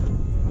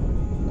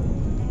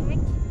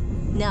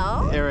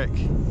 No. Eric,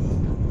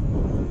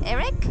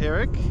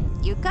 Eric.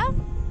 Yuka.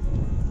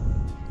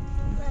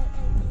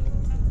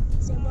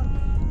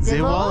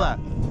 Zewala.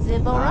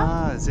 Zebora.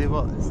 Ah,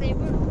 Zewala.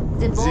 Zebul.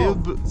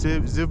 Zebulu.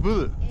 Zebul.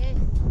 Zebul.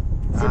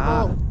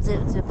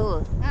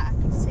 Zebul.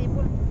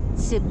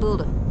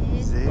 Zebulu.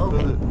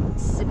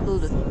 Zebul.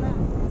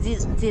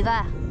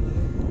 Zira.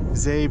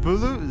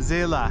 Zebulu,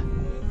 Zela.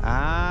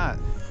 Ah,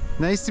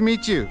 nice to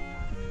meet you.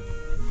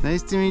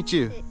 Nice to meet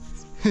you.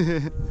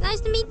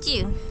 Nice to meet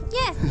you.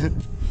 Yes.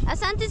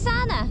 Asante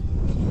sana.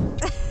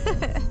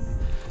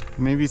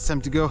 Maybe it's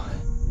time to go.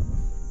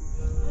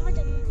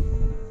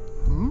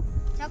 Hmm?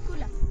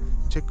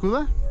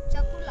 Chakula?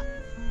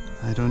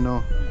 I don't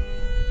know.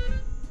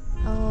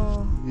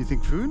 Oh. You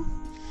think food?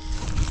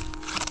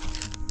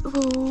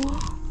 Oh.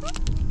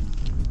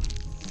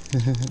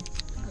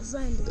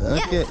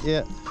 Okay,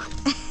 yeah.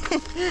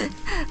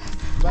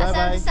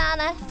 Bye-bye. Asante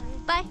sana.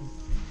 Bye.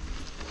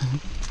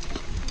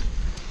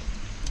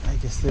 I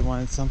guess they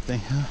wanted something,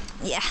 huh?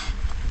 Yeah.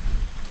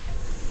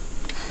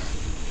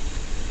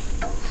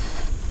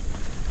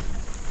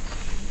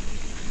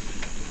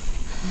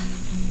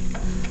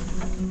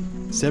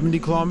 "70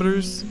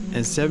 kilometers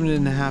and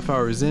 7.5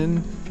 hours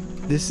in,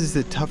 this is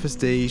the toughest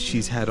day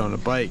she's had on a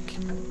bike,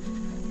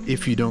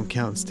 if you don't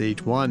count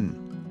stage 1.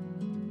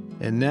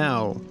 And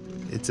now,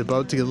 it's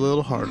about to get a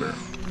little harder."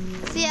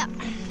 See ya.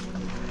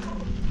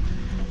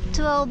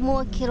 12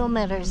 more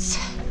kilometers.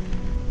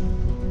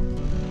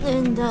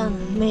 And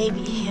then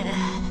maybe.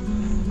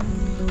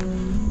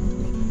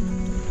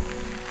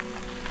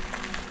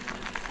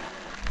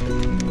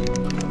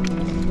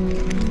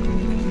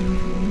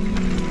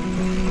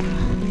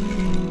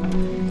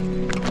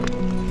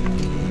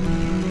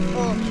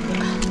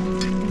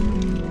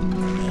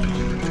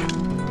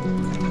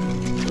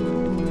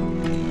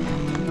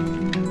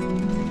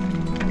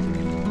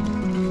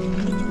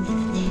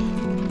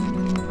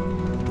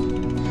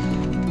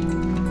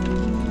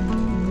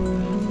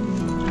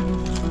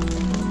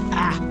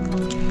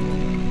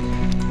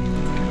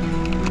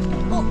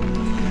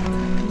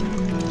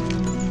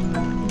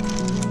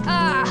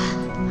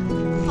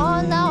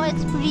 Oh, now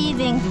it's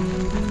breathing.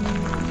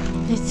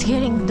 It's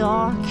getting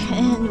dark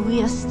and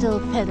we are still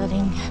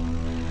pedaling.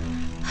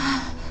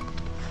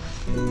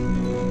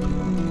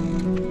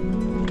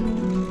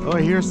 Oh,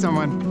 I hear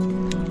someone.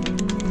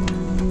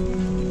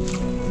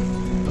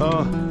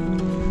 Oh,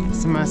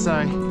 it's a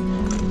Maasai.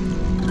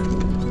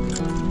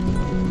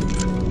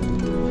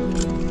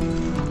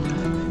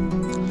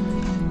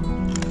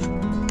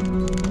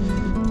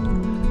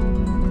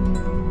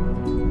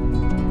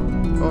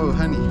 Oh,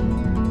 honey.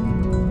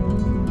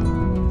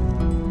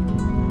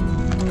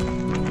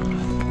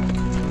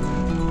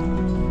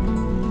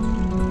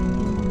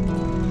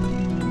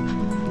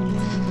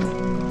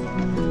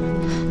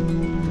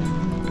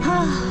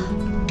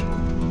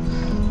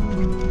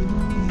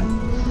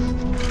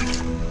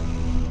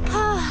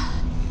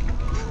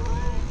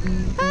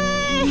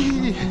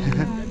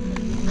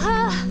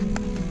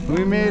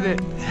 We made it.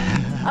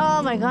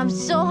 Oh my god, I'm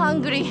so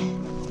hungry.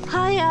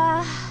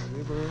 Hiya.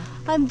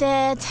 I'm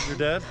dead. You're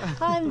dead?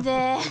 I'm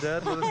dead. You're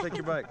dead? Well, let's take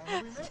your bike.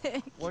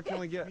 What can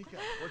we get?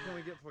 What can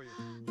we get for you?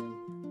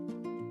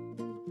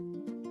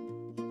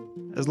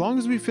 As long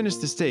as we finish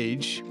the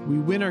stage, we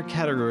win our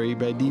category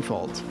by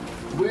default.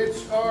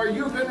 Which are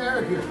Yuka and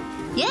Eric here?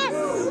 Yes.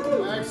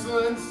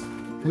 Excellent.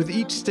 With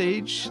each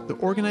stage, the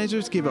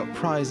organizers gave out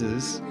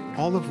prizes,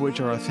 all of which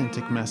are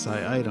authentic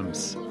Maasai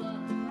items.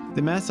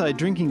 The Maasai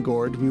drinking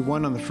gourd we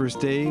won on the first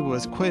day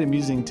was quite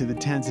amusing to the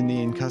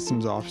Tanzanian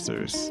customs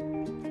officers.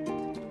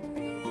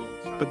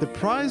 But the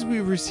prize we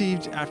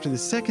received after the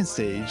second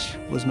stage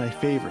was my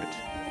favorite.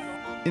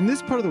 In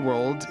this part of the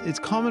world, it's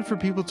common for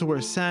people to wear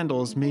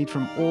sandals made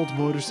from old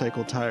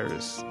motorcycle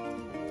tires.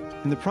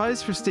 And the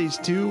prize for stage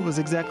 2 was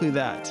exactly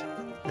that,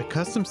 a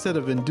custom set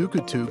of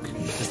ndukutuk,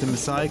 as the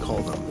Maasai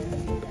call them.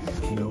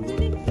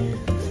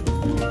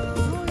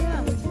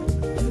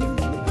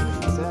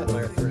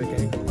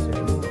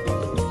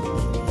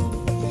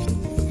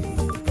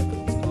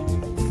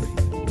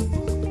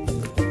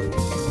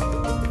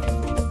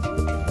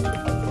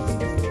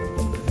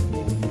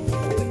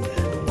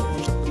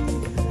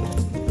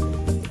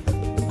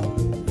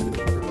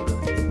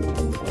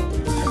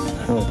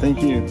 Oh,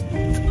 thank you.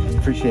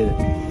 Appreciate it.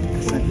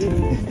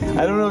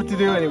 I don't know what to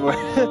do anymore.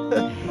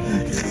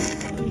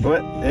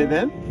 What? And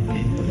then?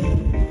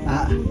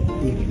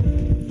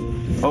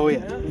 Oh,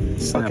 yeah.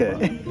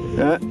 Okay.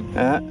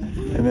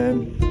 And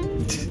then.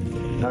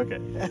 Okay.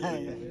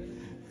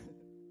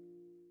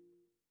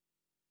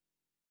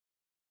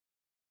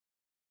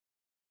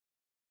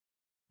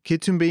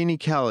 Kitumbeni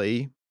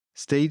Kali,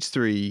 Stage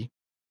 3,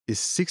 is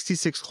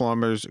 66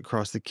 kilometers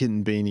across the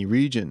Kitumbeni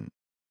region.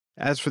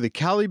 As for the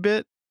Kali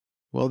bit,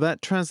 Well,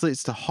 that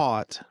translates to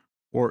hot,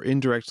 or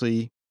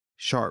indirectly,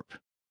 sharp.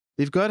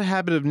 They've got a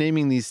habit of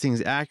naming these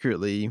things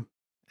accurately,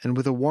 and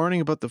with a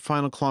warning about the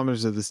final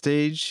kilometers of the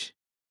stage,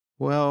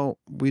 well,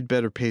 we'd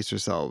better pace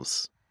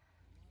ourselves.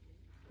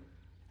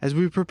 As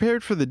we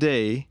prepared for the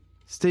day,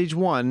 Stage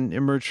 1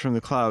 emerged from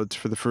the clouds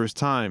for the first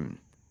time.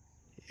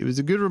 It was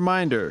a good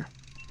reminder.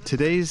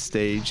 Today's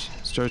stage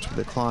starts with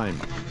a climb.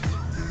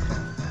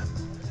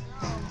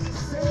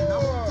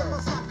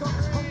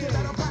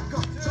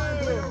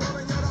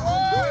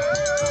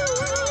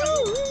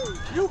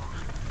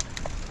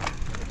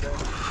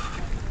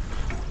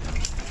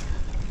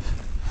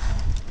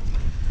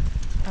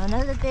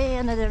 Another day,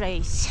 another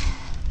race.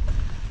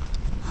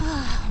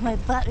 My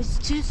butt is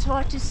too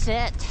sore to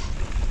sit.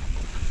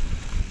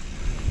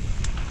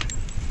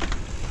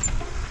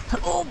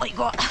 Oh my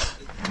god.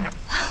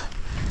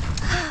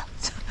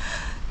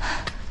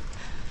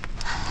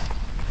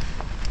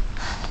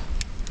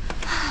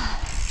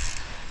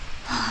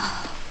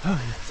 Oh,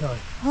 sorry.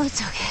 Oh,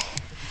 it's okay.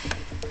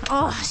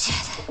 Oh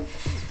shit.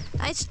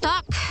 I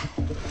stuck.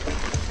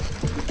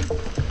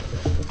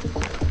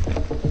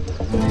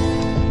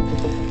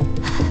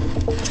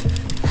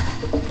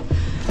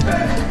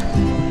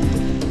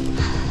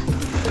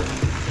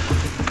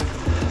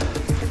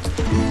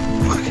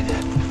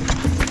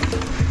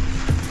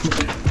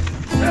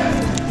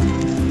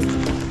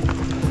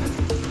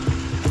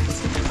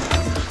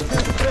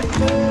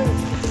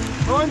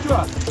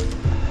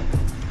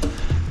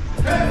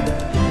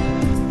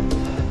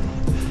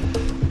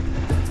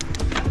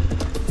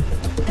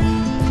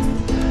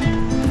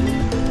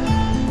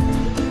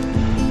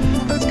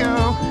 Let's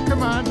go!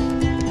 Come on!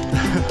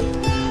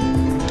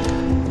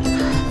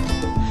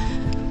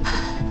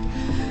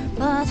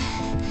 But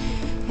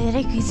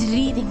Eric is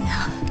leading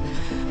now.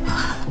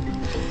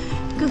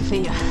 Good for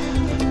you.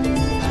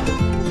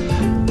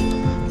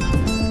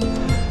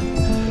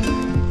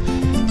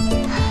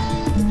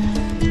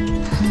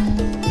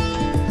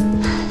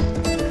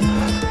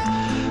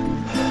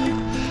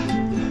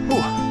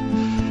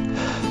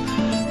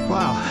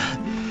 Wow.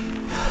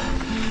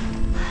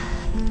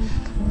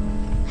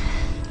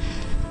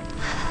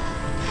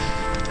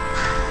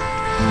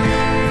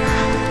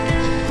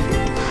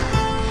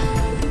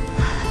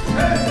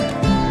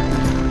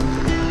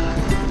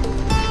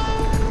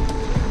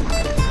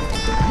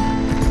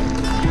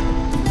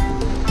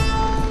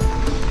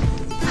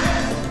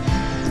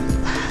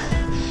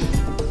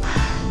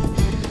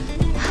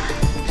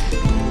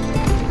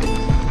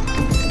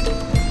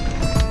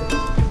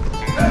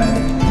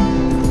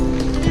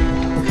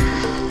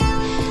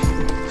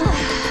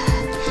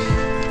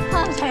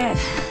 I'm tired.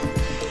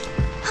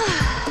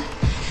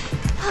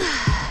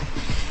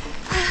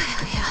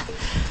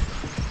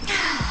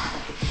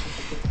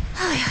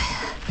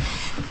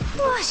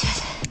 Oh shit.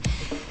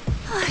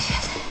 Oh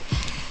shit.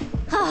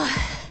 Oh,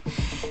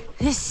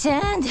 this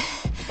sand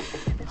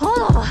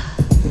all over.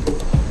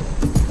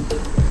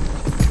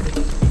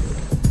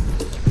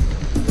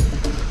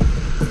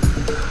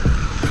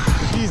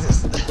 Jesus.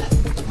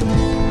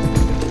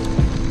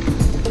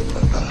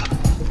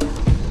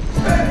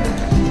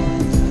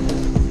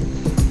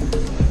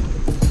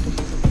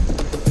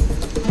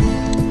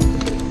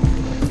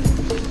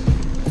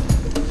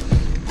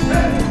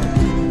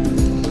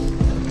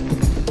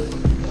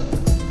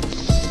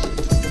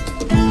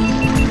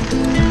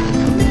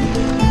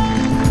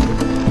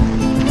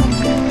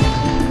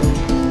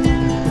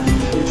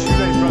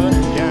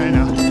 Yeah, I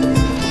know.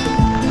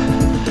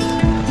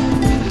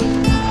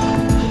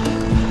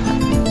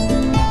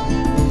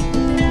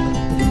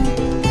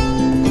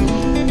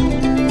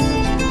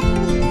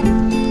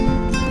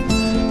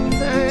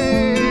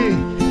 Hey!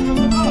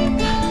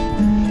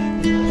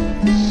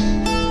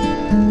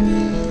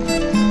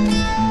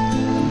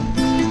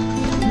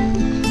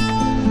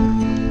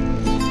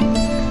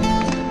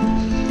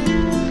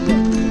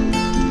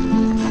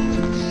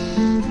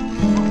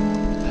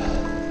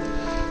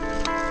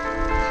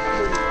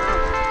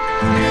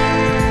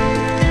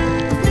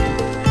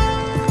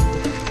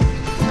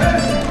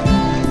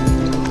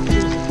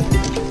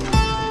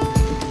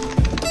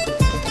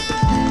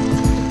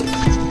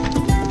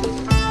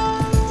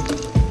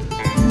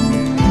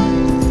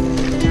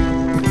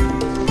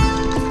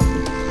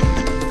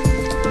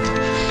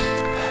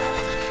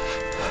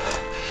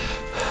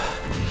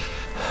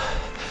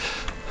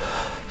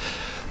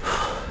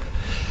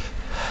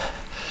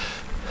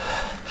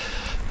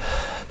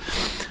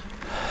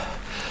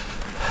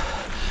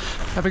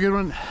 Have a good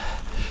one.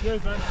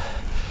 Good, man.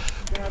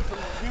 Gonna have some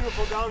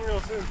beautiful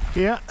downhill soon.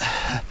 Yeah.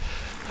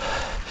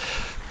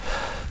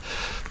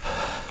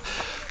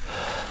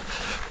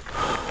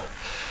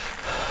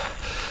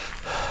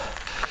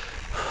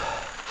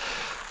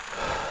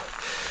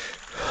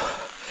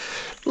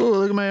 Oh,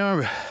 look at my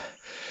arm.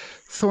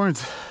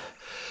 Thorns.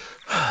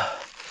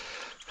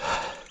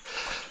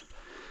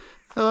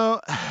 Hello.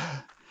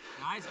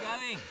 Nice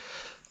going.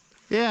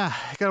 Yeah,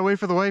 I gotta wait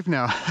for the wife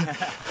now.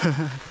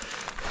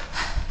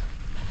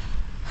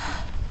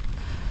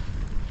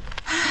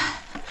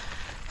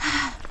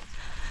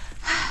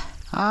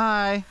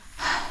 Hi.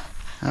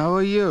 How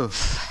are you?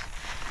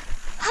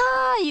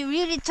 Ah, you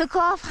really took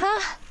off,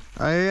 huh?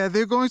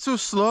 They're going so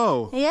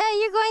slow. Yeah,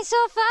 you're going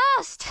so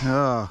fast.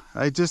 Oh,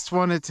 I just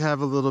wanted to have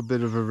a little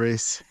bit of a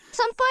race. At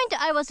some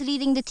point, I was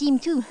leading the team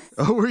too.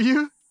 Oh, were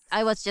you?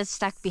 I was just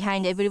stuck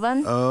behind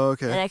everyone. Oh,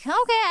 okay. Like,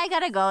 okay, I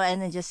gotta go,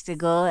 and then just to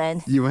go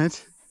and. You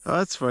went? Oh,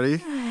 that's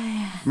funny.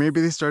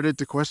 Maybe they started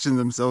to question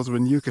themselves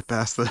when Yuka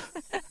passed them.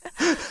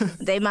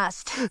 They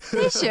must.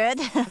 They should.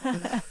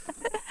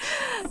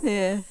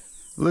 Yeah.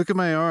 Look at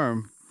my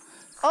arm.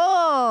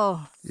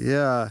 Oh.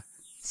 Yeah.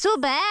 So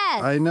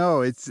bad. I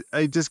know.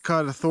 I just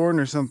caught a thorn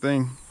or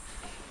something.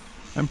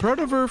 I'm proud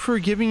of her for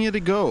giving it a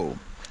go.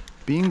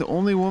 Being the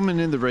only woman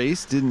in the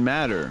race didn't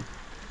matter.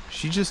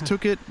 She just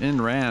took it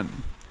and ran.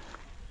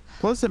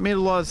 Plus, it made a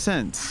lot of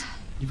sense.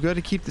 You've got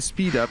to keep the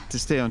speed up to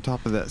stay on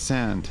top of that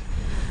sand.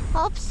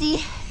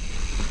 Oopsie.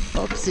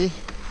 Oopsie.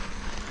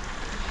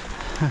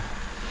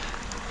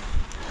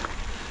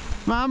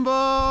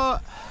 Mambo!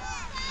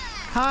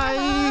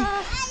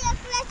 Hi!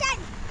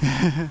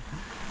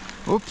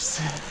 Oops.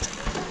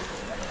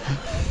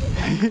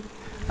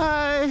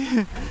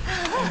 Hi!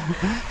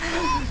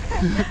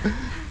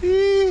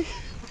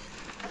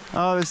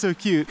 Oh, they're so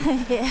cute.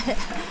 Yeah.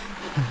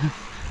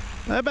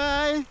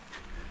 Bye-bye!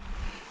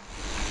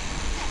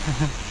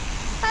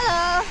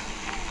 Hello.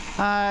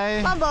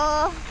 Hi!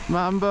 Mambo.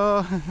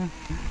 Mambo!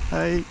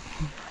 Hi!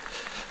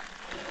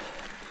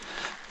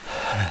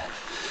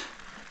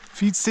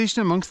 Feed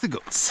station amongst the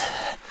goats.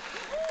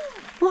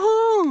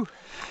 Woohoo!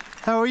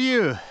 How are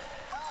you?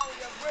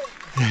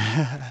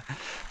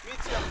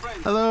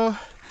 Hello.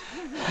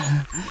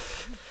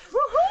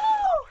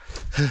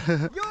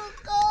 Woohoo!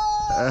 Yuka!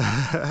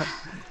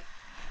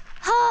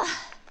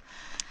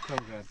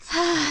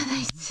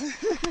 Nice.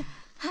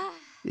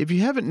 If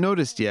you haven't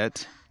noticed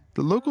yet,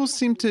 the locals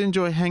seem to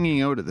enjoy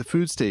hanging out at the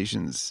food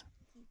stations.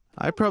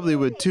 I probably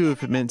would too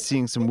if it meant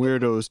seeing some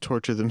weirdos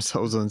torture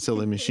themselves on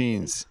silly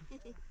machines.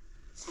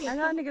 I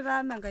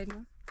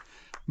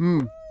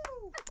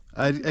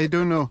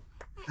don't know.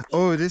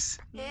 Oh, this?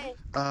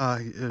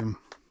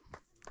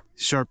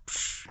 Sharp.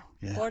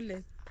 Yeah.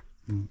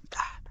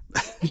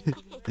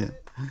 Yeah.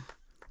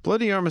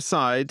 Bloody arm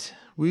aside,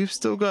 we've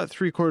still got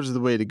 3/4 of the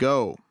way to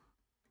go.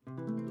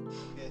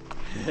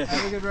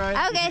 Have a good ride.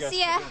 Okay, see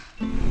ya.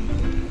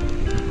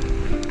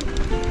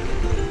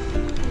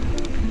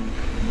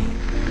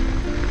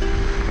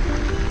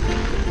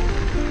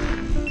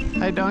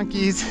 Hi,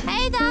 donkeys.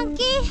 Hey,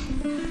 donkey.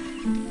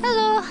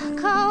 Hello,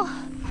 cow.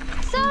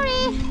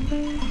 Sorry.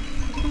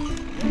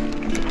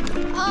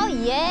 Oh,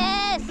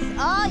 yes.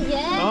 Oh,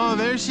 yes. Oh,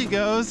 there she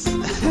goes.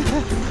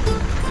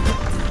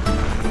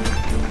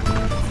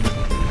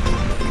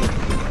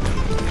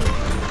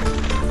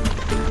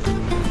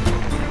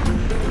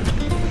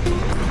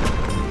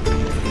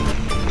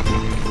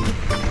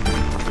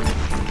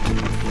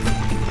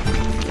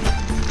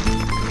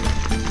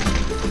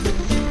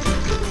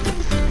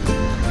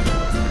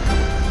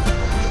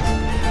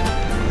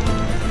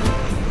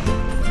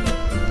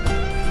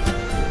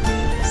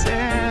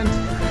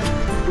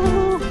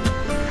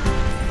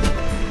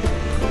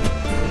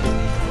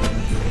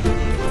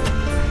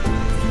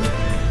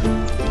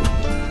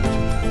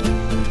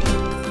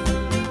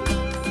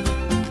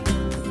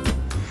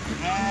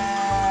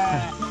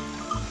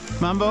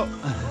 Mambo,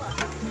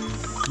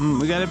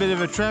 we got a bit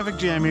of a traffic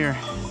jam here.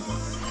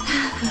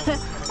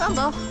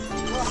 Mambo.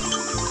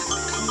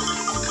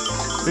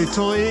 They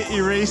totally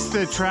erased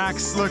the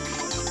tracks. Look,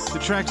 the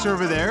tracks are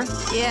over there.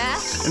 Yeah.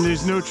 And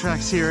there's no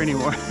tracks here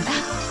anymore.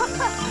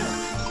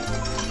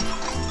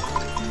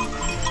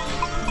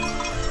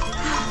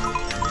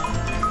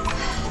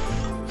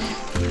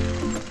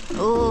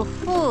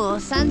 Oh,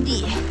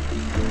 sandy.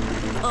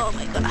 Oh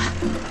my god.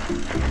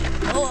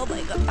 Oh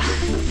my god.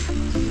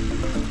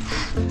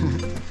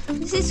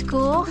 This is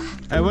cool.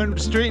 I went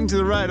straight into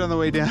the ride on the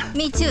way down.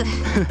 Me too.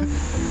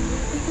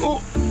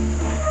 Oh!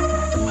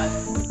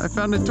 I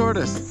found a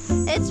tortoise.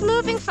 It's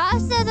moving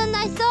faster than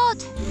I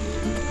thought.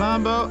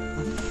 Mambo!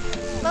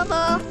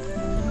 Mambo.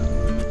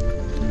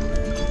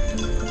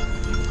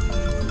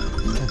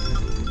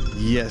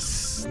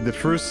 Yes, the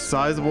first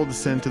sizable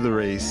descent of the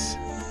race.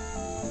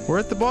 We're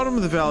at the bottom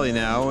of the valley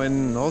now,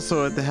 and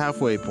also at the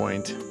halfway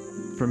point.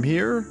 From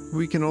here,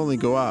 we can only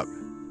go up.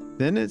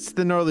 Then it's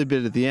the gnarly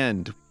bit at the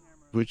end,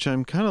 which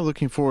I'm kind of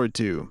looking forward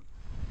to.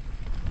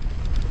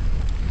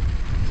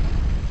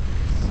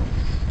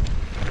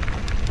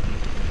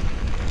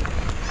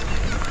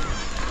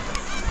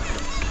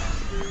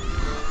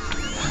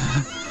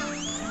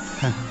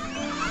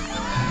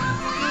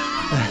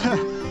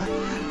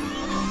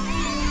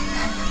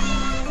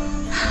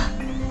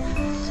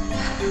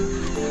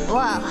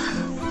 Wow.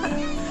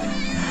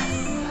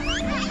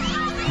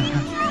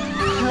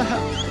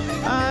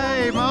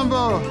 Hi,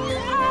 Mambo!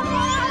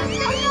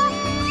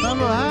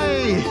 Mambo,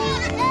 hi!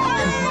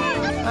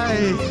 Hi!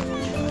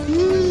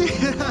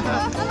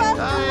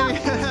 Hi!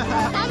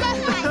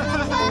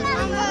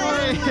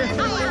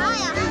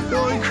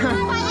 Holy crap!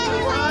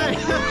 Hi!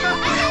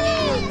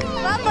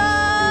 Mambo,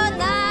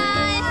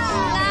 nice,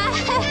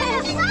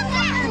 nice.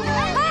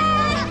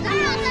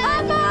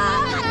 Mambo.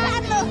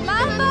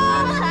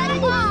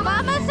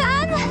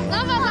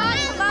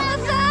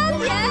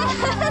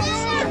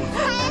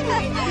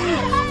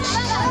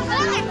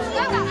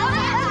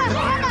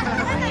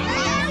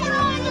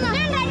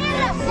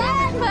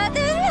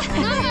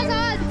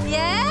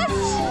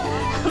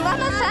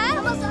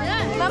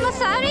 so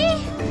sorry.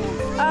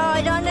 Oh,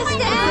 I don't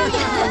understand.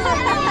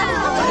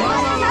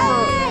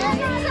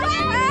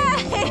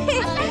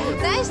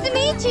 Nice to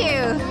meet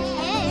you.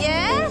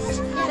 Yes,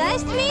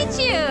 nice to meet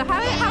you.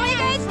 How are you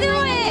guys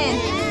doing?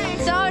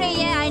 Sorry,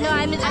 yeah, I know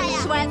I'm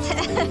sweat.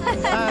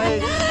 Hi.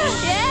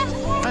 Yeah.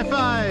 High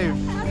five.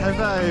 High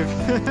five.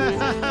 High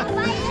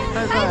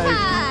High five.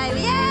 five.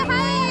 Yeah.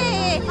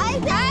 Hi. Hi.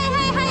 Hi.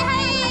 Hi. Hi.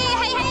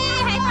 Hi.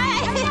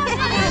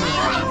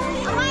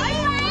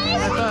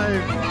 High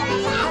five.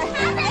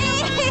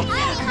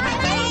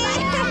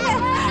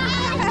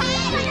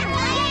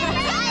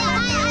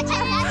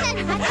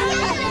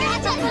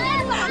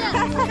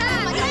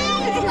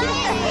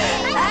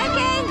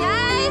 Okay,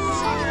 guys.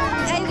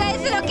 You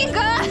guys are looking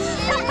good.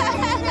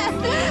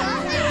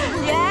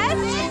 Yes.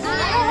 Go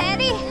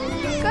ahead.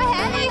 Go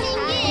ahead.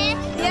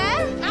 Yeah.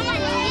 Mama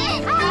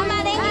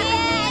Rengi,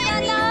 I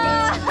don't know.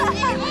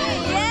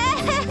 Yes.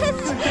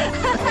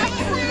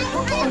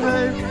 High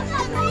five.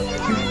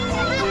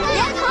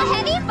 Yeah, go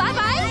ahead. Bye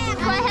bye.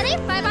 Go ahead.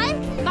 Bye bye.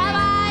 Bye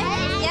bye.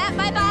 Yeah,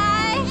 bye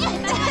bye.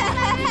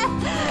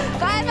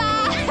 Bye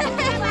bye.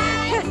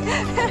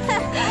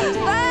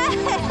 Bye.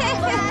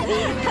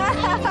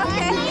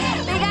 Okay,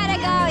 we gotta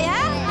go.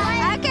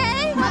 Yeah.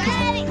 Okay.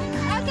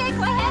 Okay,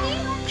 go ahead.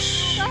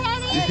 Go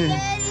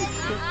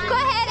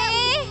ahead.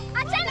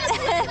 Go ahead.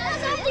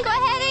 Go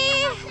ahead.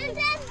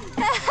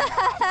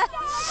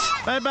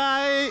 Bye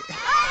bye.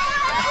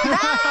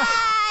 Bye.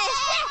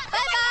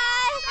 Bye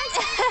bye.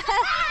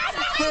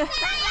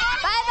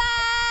 Bye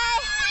bye.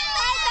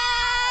 Bye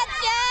bye.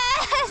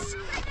 Yes.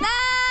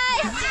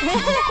 Nice.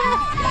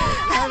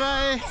 Bye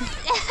bye.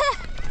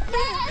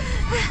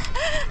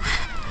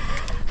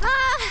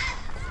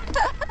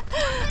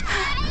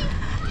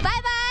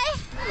 Bye bye.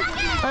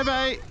 Bye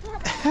bye.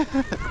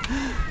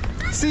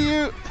 See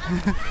you.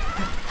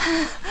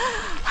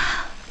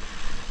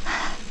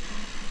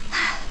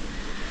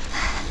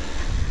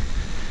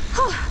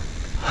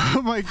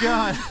 Oh my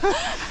God.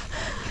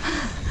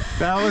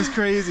 That was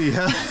crazy,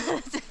 huh?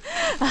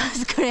 That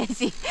was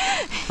crazy.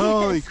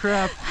 Holy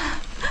crap.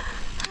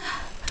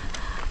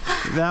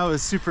 That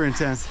was super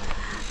intense.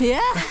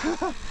 Yeah.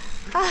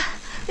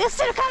 They're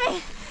still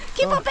coming.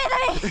 Keep on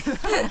pedaling.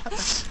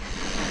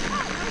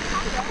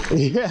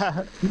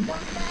 Yeah.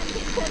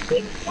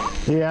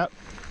 Yep.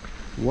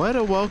 What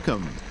a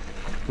welcome.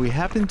 We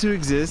happen to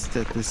exist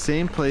at the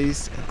same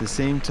place at the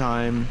same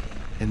time,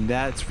 and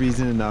that's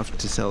reason enough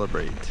to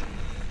celebrate.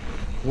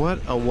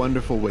 What a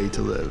wonderful way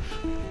to live.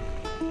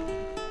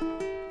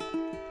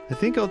 I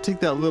think I'll take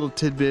that little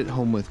tidbit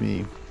home with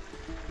me.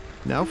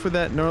 Now for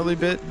that gnarly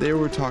bit they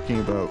were talking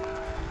about.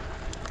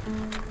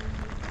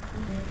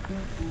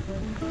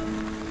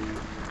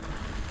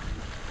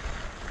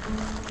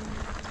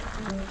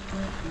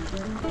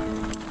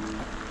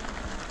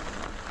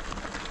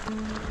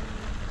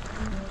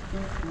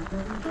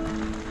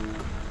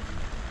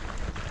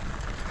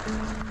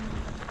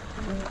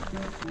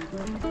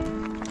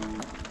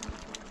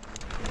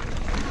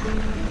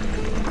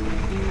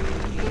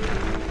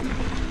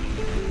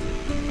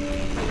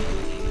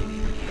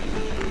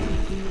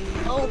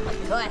 Oh my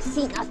God, I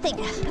see nothing.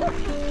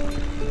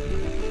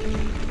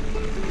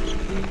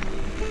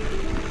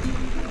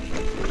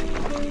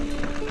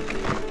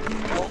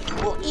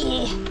 Oh,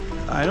 yeah.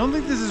 I don't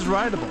think this is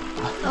rideable.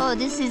 Oh,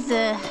 this is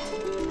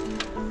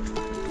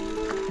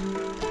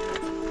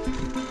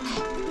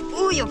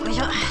Oh,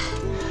 yokoisho.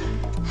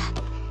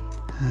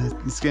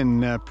 It's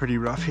getting pretty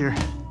rough here.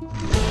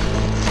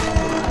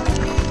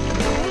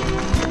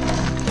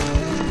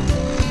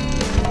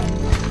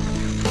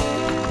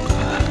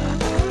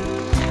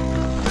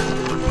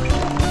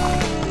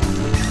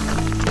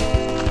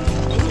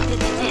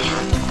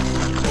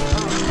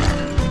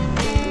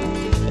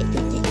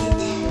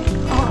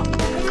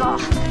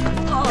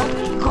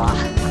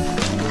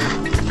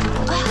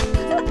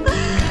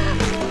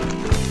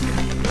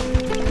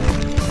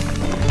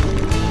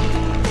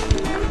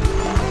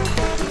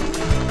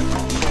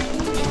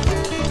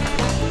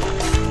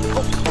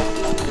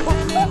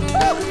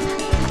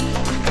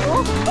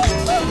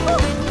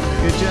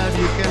 Good job,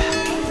 Yuka.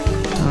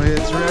 Oh,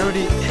 it's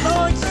rowdy.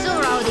 Oh, it's so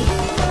rowdy.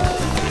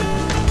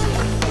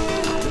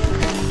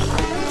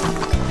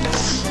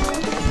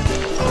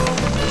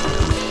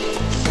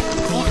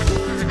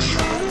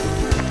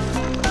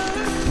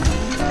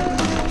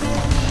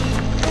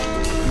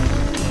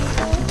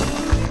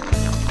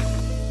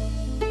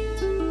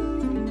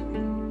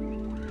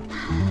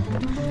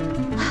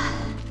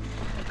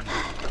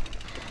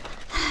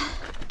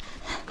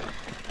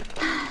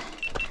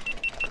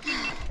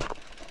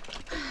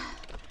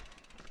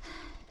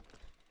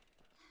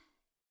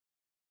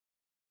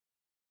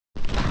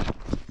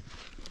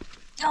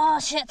 Oh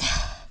shit.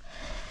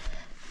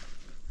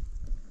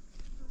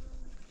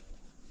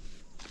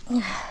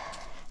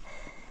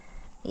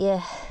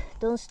 Yeah,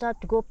 don't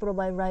start GoPro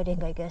by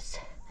riding, I guess.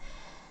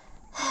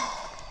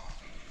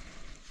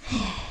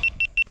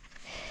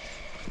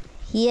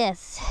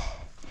 Yes,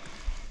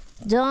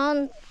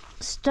 don't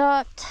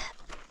start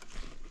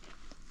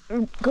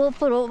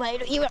GoPro by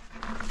you.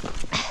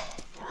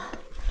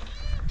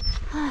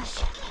 Oh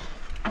shit.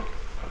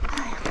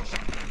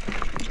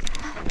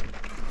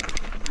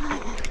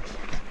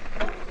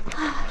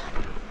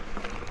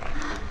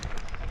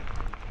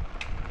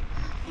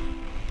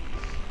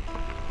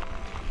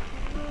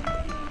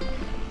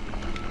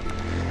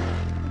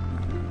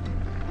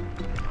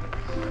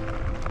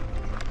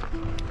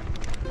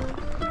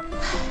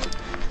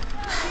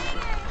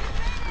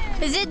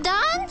 Is it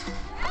done?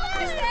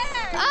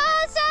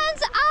 Oh,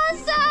 sounds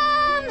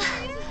awesome!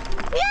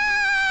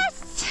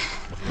 Yes!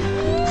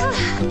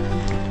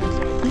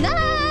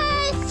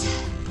 Nice!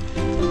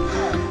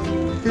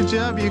 Good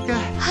job, Yuka.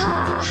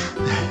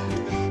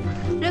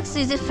 Looks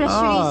is it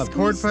freshly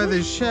poured squeezed? by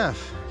the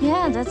chef.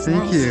 Yeah, that's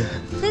Thank nice. you.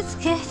 That's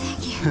good,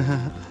 thank you.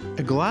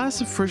 A glass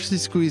of freshly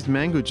squeezed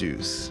mango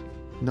juice.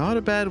 Not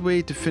a bad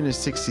way to finish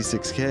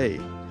 66K.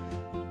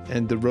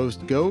 And the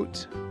roast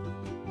goat,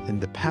 and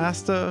the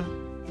pasta,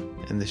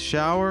 and the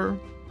shower.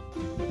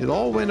 It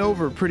all went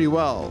over pretty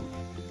well.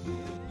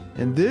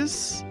 And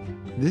this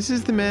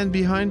is the man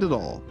behind it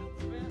all.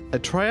 A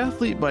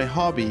triathlete by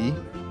hobby,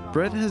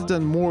 Brett has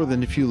done more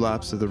than a few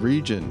laps of the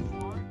region.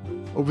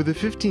 Over the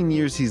 15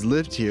 years he's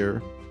lived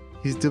here,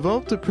 he's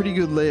developed a pretty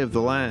good lay of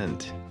the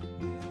land.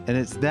 And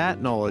it's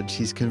that knowledge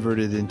he's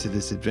converted into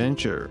this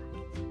adventure.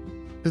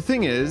 The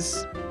thing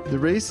is, the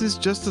race is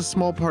just a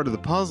small part of the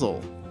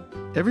puzzle.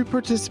 Every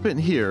participant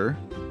here,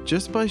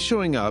 just by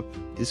showing up,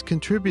 is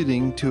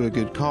contributing to a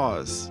good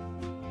cause.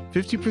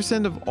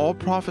 50% of all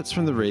profits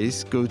from the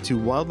race go to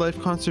wildlife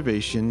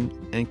conservation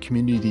and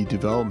community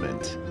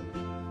development.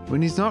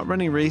 When he's not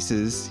running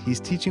races, he's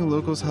teaching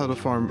locals how to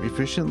farm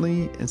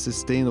efficiently and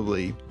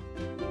sustainably,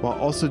 while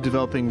also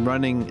developing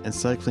running and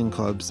cycling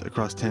clubs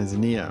across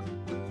Tanzania.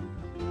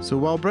 So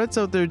while Brett's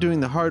out there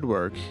doing the hard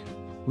work,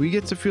 we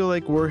get to feel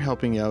like we're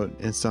helping out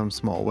in some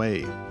small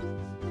way.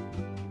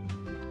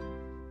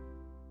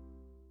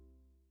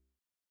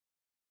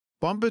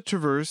 Bomba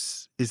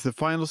Traverse is the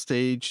final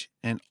stage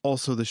and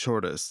also the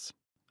shortest,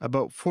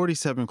 about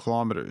 47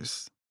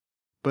 kilometers.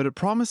 But it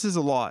promises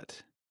a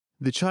lot.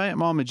 The chai at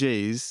Mama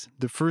J's,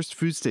 the first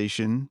food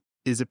station,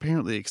 is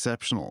apparently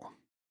exceptional.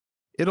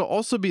 It'll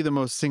also be the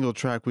most single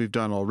track we've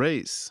done all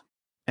race,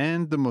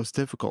 and the most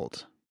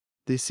difficult.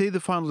 They say the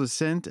final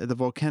descent at the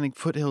volcanic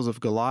foothills of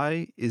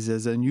Galai is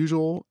as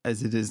unusual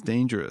as it is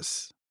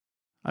dangerous.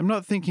 I'm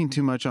not thinking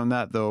too much on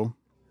that though.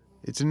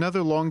 It's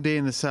another long day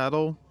in the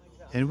saddle,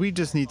 and we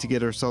just need to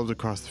get ourselves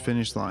across the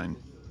finish line.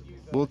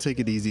 We'll take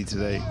it easy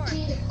today.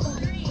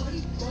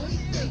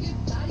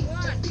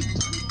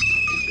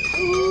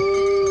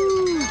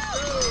 Ooh.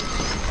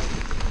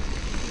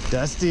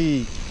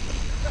 Dusty.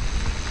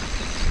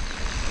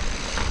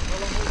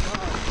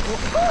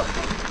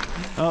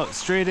 Oh,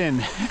 straight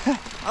in.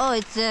 Oh,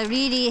 it's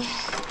really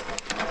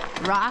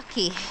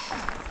rocky.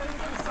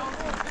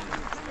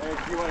 Hey,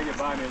 if you want to get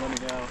by me, let me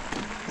know.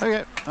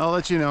 Okay, I'll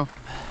let you know.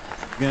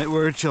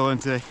 We're chilling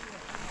today.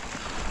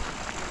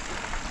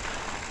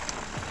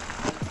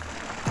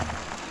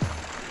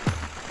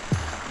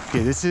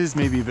 Okay, this is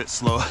maybe a bit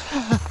slow.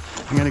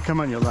 I'm gonna come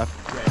on your left.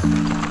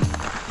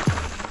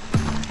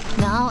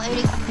 Now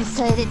Eric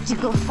decided to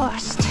go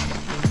first.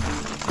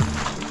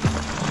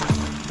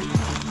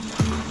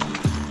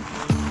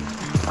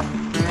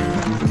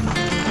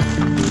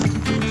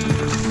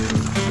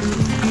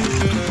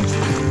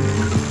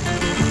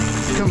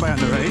 Come by on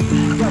the right.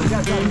 Go.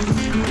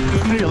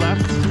 On your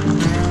left.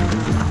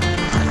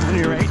 On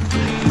your right.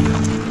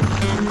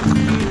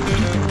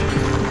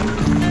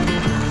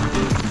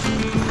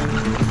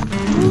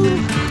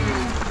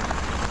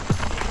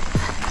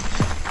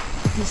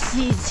 This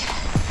is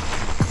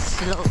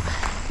slow.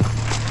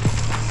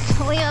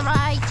 We are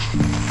right.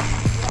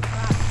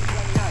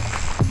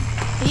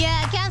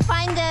 Yeah, I can't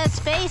find the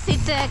space.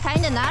 It's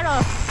kind of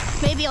narrow.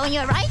 Maybe on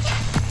your right?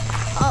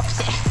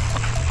 Oops.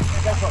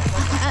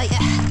 Oh, yeah.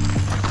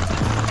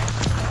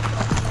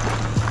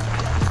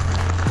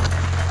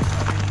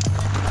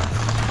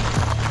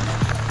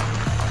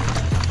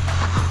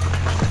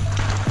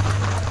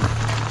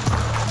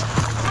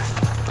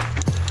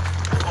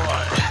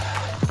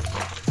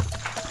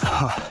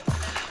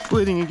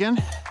 Bleeding again?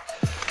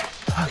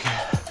 Okay.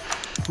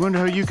 Wonder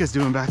how Yuka's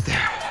doing back there.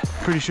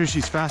 Pretty sure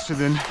she's faster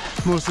than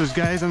most of those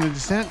guys on the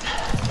descent.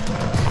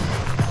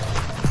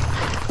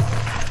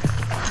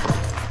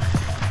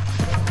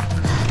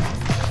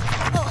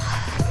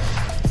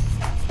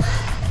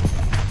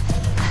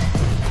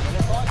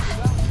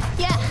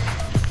 Yeah.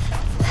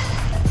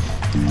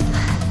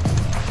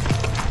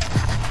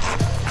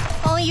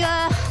 On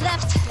your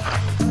left.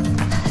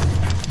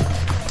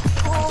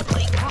 Oh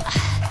my god.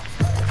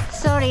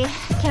 Sorry,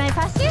 can I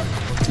pass you?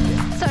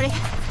 Sorry.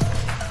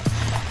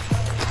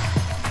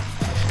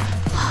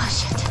 Oh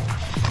shit.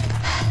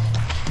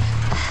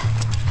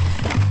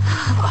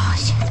 Oh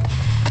shit.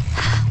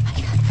 Oh my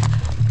god.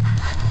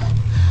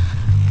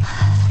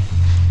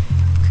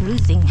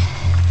 Cruising.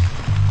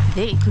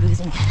 Very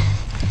cruising.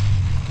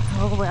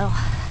 Oh well.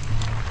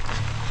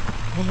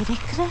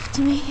 Eric left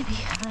me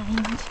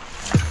behind.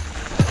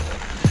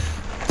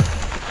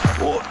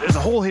 Oh, there's a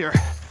hole here.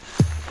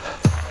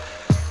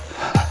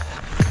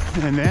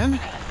 And then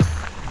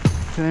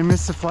Did I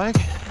miss the flag?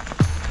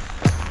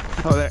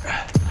 Oh, there.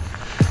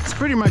 It's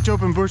pretty much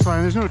open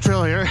bushland. There's no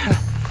trail here.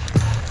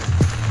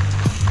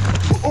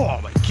 Oh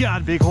my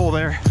God, big hole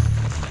there.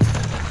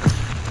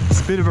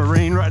 It's a bit of a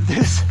rain rut,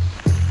 this.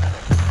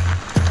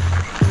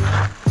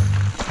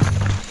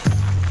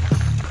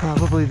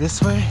 Probably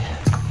this way.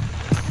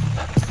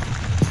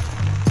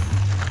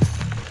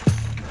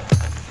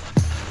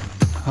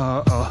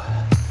 Uh-oh.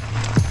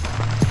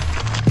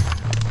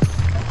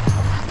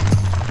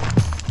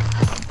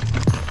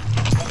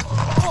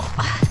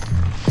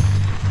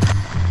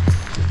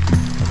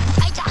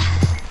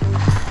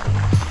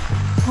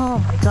 Oh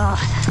my God.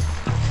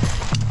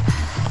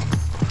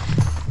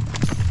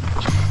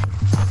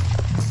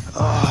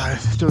 Oh, I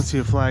don't see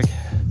a flag.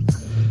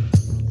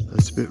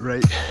 That's a bit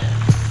right.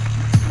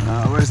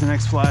 Where's the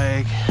next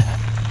flag?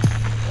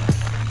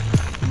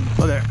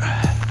 Oh, there.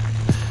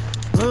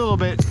 A little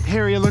bit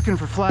hairy looking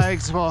for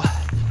flags while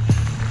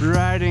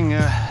riding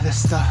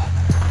this stuff.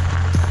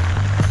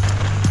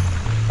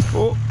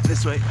 Oh,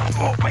 this way.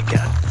 Oh my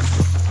God.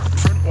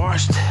 Front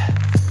washed.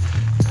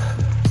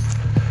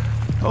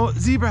 Oh,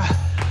 zebra.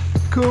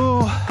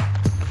 Cool.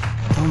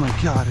 Oh my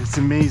God, it's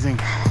amazing.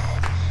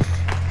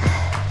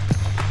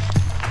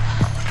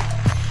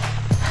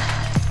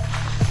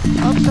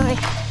 Oh, sorry.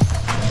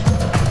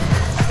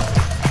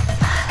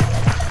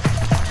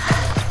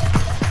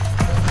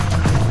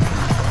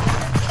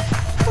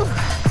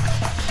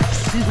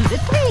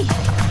 Slippery.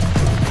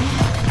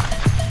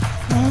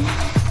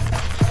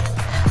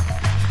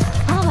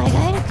 Oh my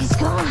God, look, he's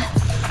gone.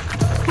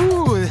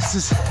 Ooh, this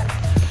is,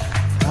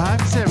 I have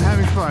to say I'm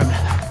having fun.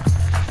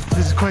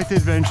 This is quite the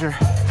adventure.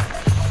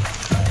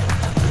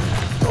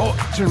 Oh,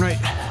 turn right.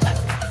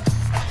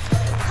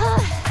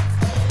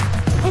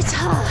 It's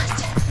hot.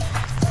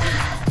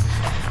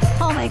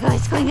 Oh my God,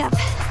 it's going up.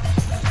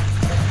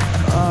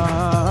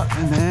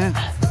 And then,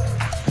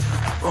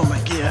 oh my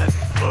God,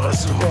 oh,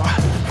 so hot.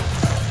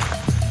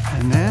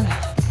 And then,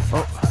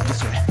 oh,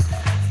 this way.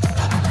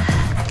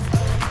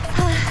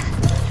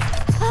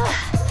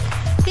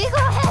 You go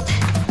ahead.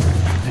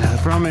 Yeah,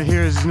 the problem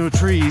here is there's no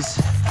trees,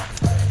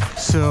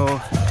 so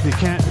you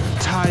can't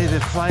tie the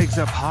flags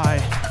up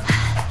high.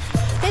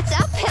 It's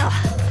uphill.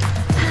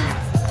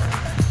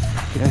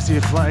 Yeah, I see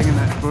a flag in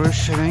that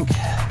bush, I think.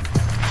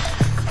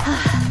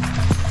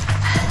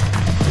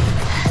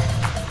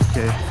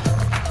 Okay.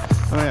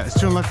 Oh yeah, it's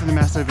turn left of the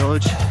Maasai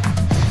village.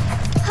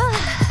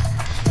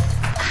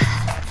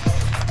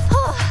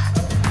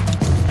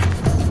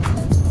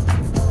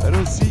 I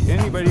don't see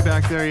anybody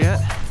back there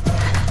yet.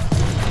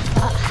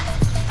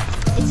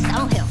 It's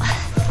downhill.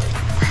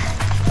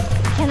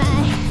 Can I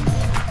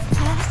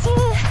pass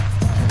you?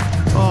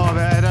 Oh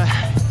man,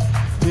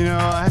 you know,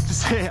 I have to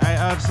say, I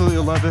absolutely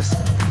love this.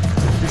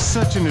 It's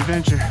such an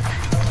adventure.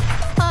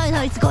 Oh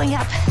no, it's going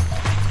up.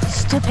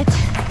 Stupid.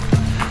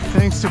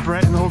 Thanks to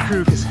Brett and the whole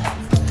crew, because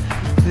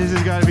this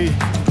has got to be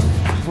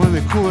one of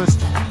the coolest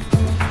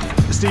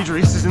stage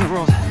races in the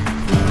world.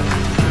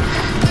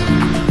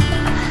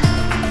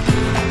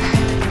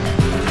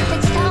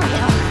 It's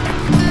downhill.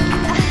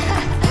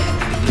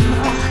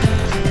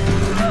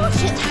 Oh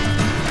shit.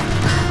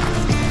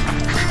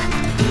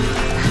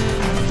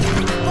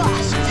 Oh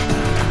shit.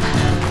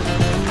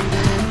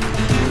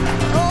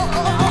 Oh.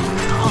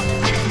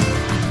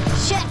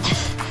 Shit.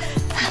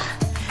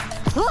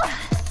 Whew.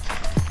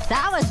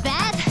 That was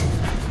bad.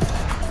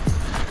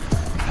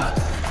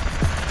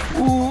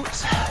 Ooh,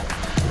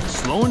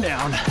 slowing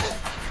down.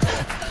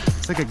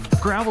 It's like a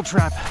gravel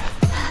trap.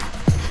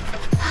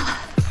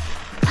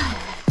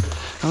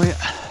 Oh yeah.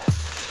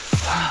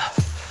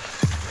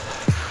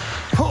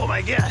 Oh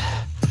my God.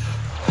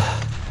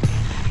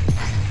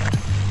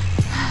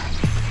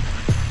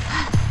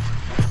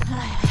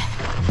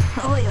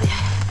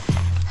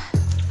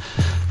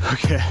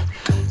 Okay,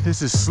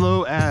 this is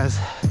slow as.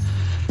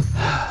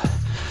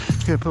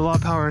 Gotta put a lot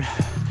of power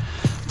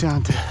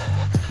down to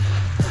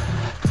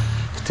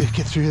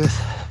get through this.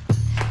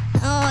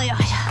 Oh yeah.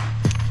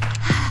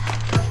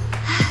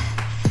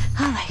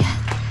 Oh my God,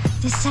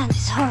 this sand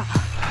is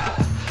horrible.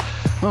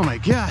 Oh my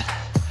God.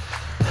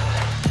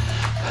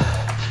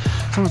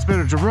 It's almost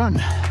better to run.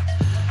 I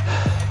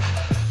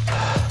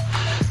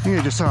think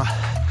I just saw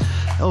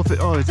elephant.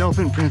 Oh, there's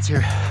elephant prints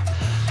here.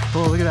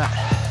 Oh, look at that.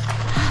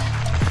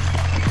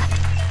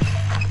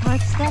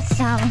 What's that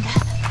sound?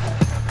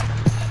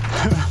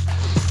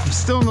 I'm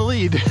still in the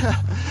lead.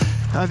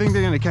 I think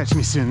they're gonna catch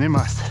me soon. They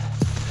must.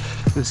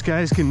 Those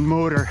guys can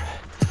motor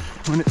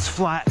when it's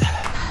flat.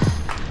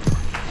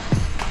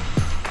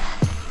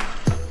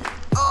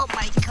 Oh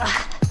my God.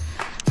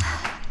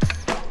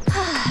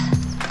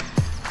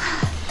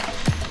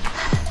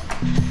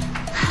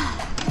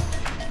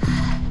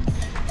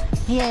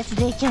 Yes,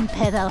 they can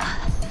pedal.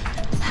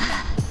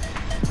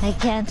 I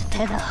can't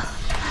pedal.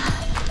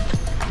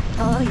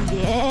 Oh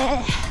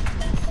yeah.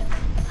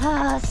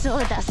 Ah, so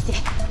dusty.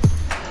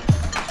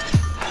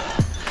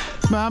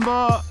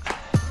 Mambo!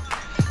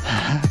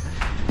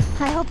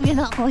 I hope you're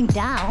not going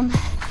down.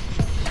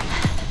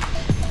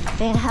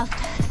 Then have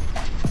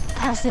to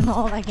pass them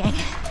all again.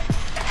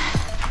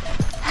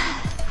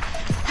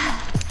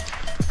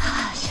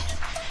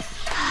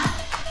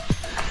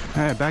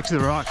 All right, back to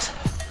the rocks.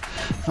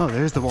 Oh,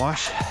 there's the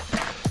wash.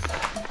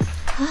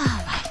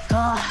 Oh my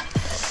God.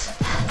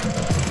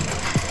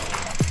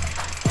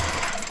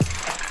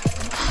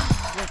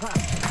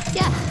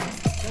 Yeah.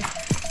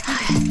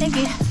 Okay, thank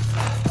you.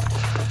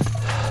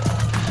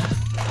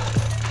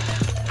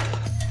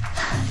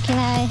 Can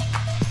I?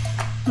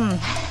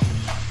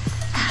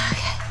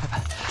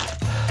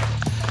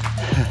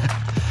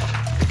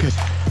 Good.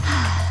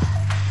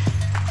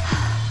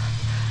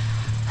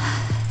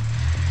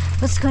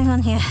 What's going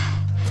on here?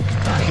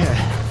 Okay.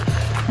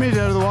 Made it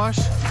out of the wash.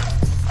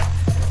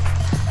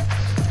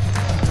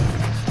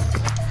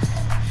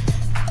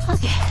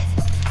 Okay.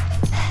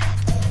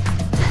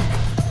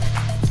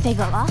 They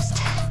got lost,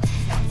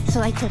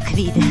 so I took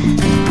ridden.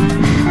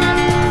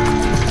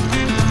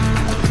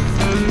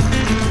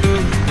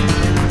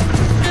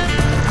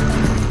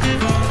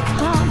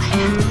 Oh my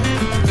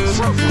God,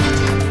 so flat.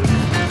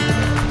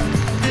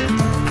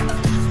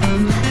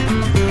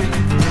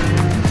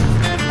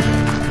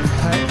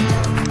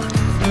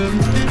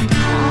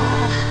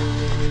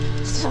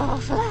 So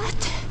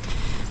flat.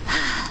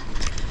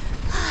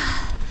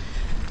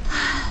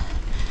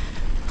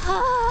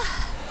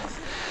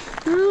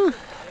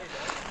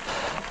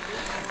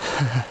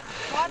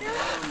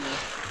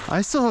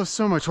 I still have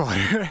so much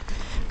water.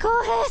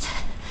 Go ahead.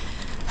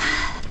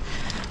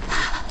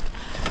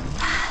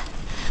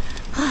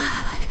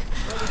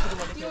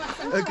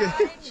 Okay.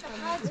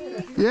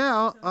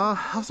 Yeah, I'll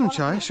have some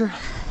chai, sure.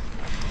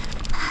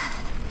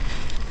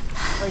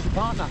 Where's your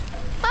partner?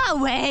 Oh,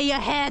 way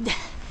ahead.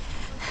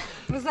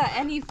 Was that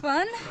any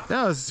fun?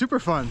 That was super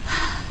fun.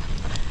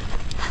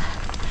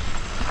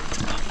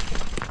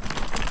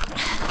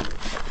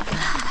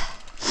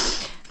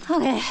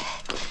 Okay,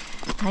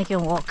 I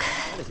can walk.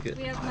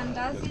 We have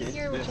mandazis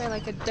here, which are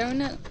like a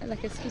donut,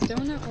 like a sweet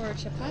donut or a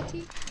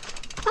chapati.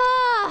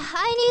 Ah,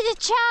 I need a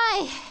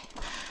chai.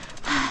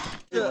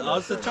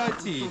 Also try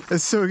tea.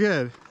 It's so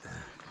good.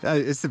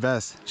 It's the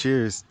best.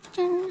 Cheers.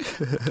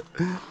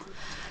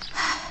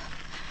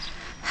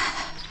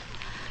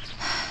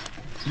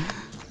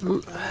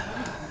 Ooh.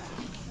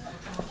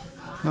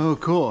 Oh,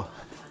 cool.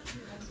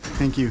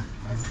 Thank you.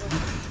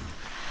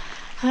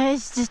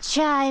 Where's the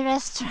chai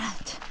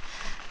restaurant?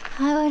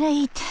 I wanna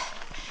eat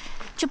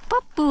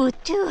chupapu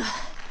too.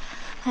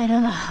 I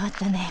don't know what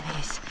the name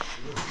is.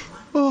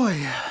 Oh,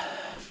 yeah.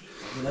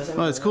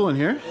 Oh, it's cool in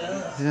here.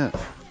 Yeah.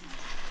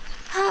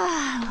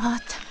 Ah,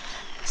 hot.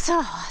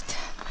 So hot.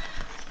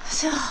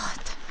 So hot.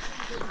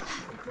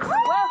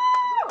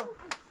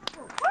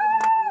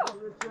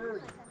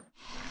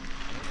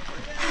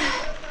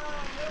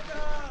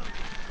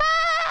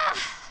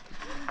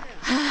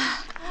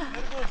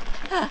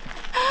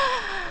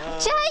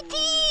 Chai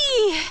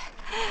tea!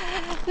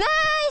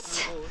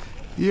 Nice!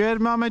 You had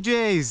Mama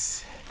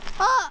J's.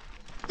 Oh,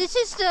 this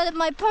is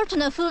my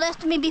partner who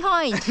left me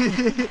behind.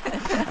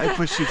 I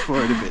pushed you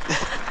forward a bit.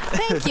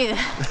 Thank you.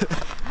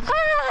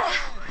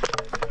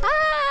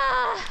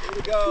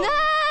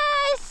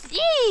 Nice!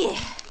 Yee!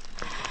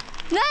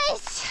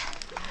 Nice!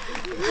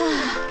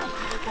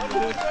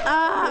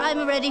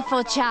 I'm ready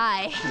for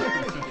chai.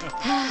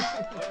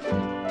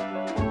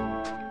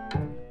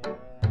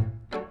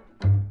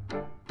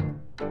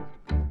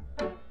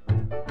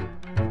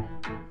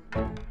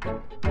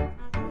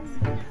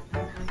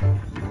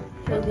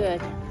 So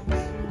good.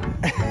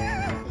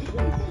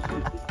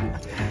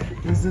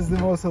 This is the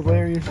most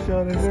hilarious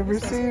shot I've ever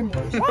seen.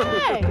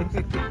 Why?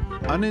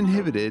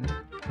 Uninhibited,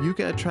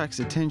 Yuka attracts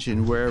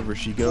attention wherever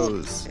she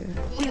goes.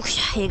 Here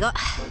you go.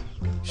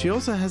 She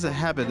also has a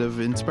habit of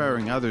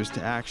inspiring others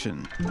to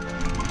action.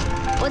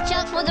 Watch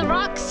out for the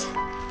rocks.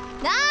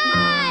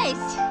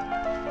 Nice!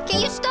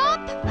 Can you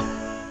stop?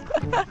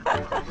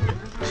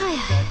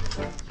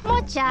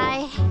 More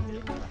chai.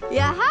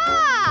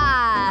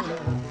 Yaha!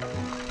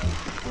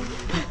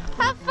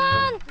 Have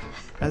fun!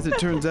 As it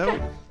turns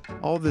out,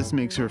 all this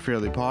makes her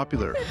fairly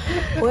popular.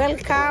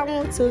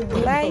 Welcome to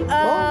Lake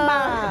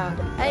Oma.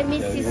 I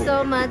miss you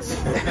so much.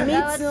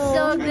 That was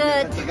so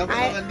good.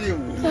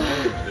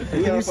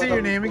 Can you say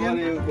your name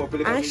again?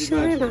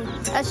 Ashirina.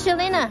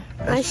 Ashilina.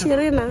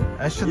 Ashirina.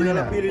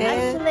 Ashelina.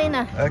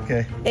 Ashilina.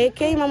 Okay.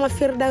 AK Mama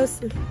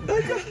Firdaus.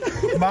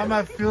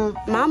 Mama Phil.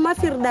 Mama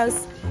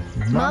Firdaus.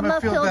 Mama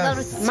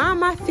Firdaus.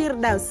 Mama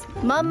Firdaus.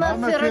 Mama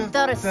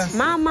Firdaus.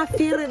 Mama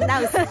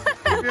Firdaus.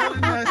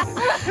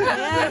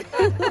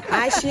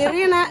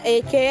 Ashirina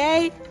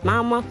aka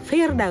Mama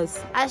Firdaus.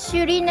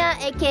 Ashirina,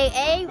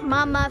 aka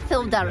Mama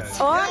Firdaus.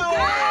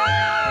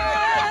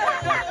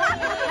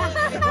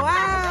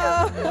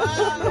 Wow.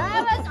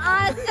 That was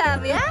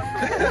awesome, yeah?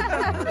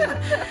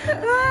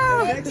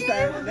 Next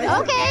time.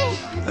 Okay.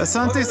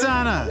 Asante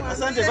Sana.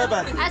 Asante,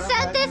 bye-bye.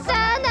 Asante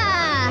sana.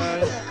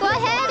 Go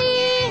ahead.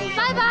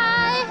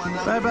 Bye-bye.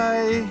 Bye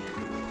bye.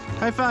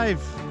 High five.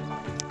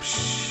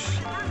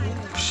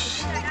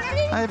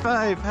 High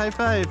five. High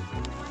five.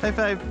 High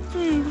five.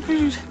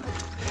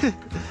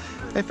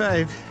 High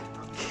five.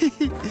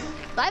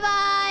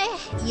 Bye-bye.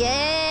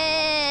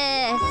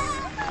 Yes.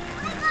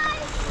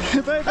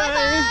 Bye bye.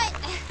 Bye-bye.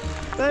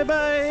 Bye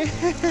bye.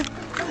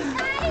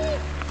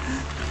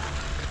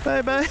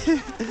 Bye bye.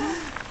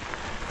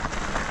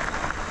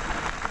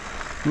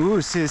 Ooh,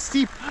 it's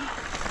steep.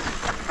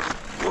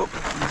 Whoa.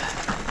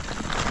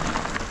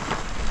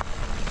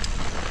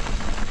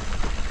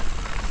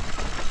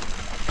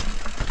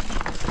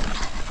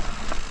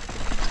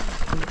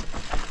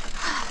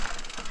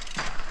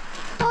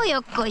 Oh,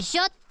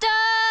 yokoshotto!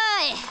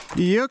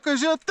 Yuka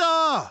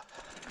Joto!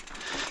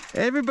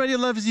 Everybody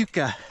loves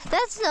Yuka.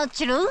 That's not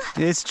true.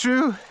 It's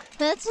true.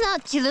 That's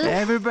not true.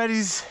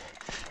 Everybody's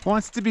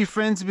wants to be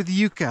friends with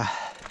Yuka.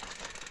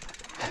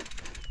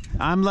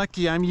 I'm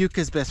lucky. I'm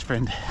Yuka's best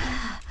friend.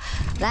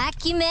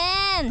 Lucky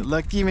man.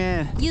 Lucky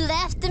man. You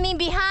left me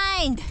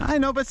behind. I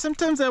know, but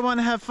sometimes I want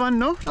to have fun,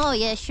 no? Oh,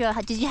 yeah, sure.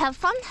 Did you have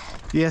fun?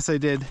 Yes, I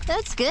did.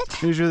 That's good.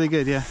 It was really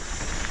good, yeah.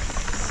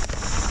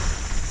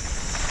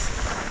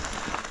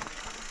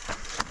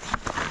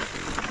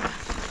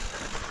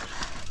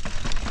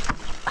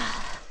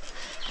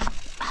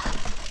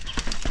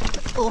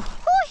 Oh,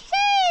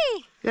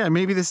 hey! Yeah,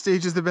 maybe this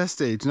stage is the best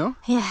stage, no?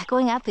 Yeah,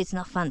 going up is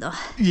not fun though.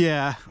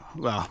 Yeah,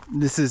 well,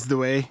 this is the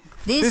way.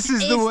 This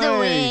is the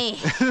way.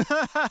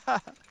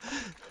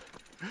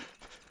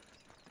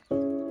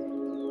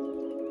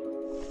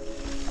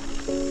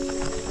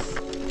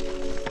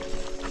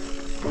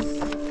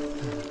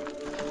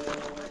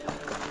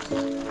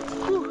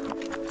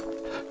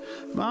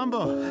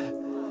 Mambo.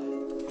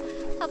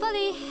 Oh,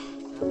 buddy.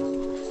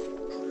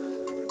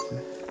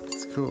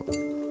 It's cool.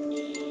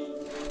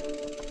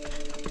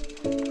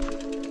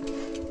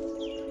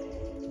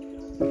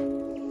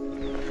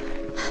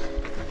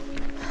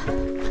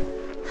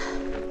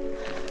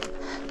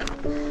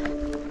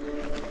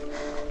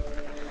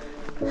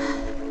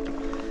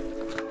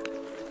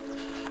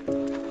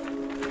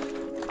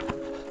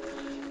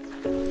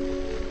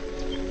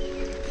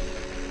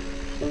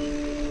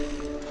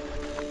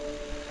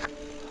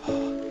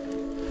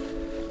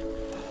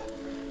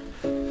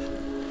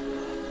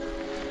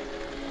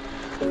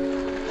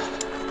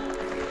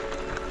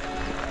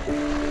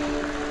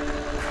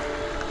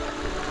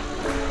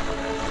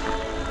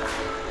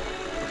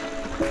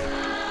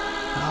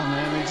 Oh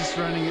man, they're just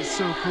running. It's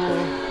so cool.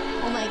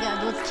 Oh my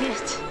god, that's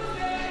cute.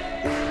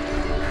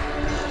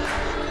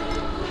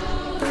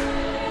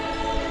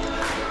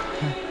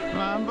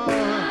 Mambo. Mambo!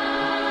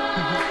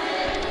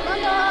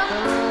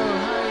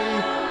 Hello,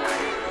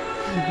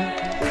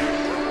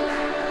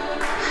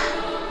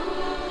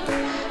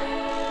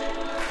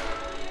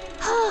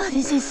 Oh,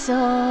 this is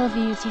so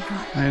beautiful.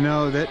 hi. I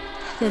know that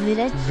The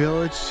village.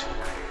 village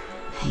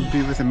would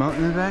be with a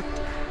mountain in the back.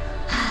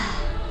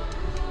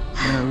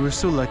 Yeah, we're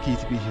so lucky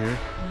to be here.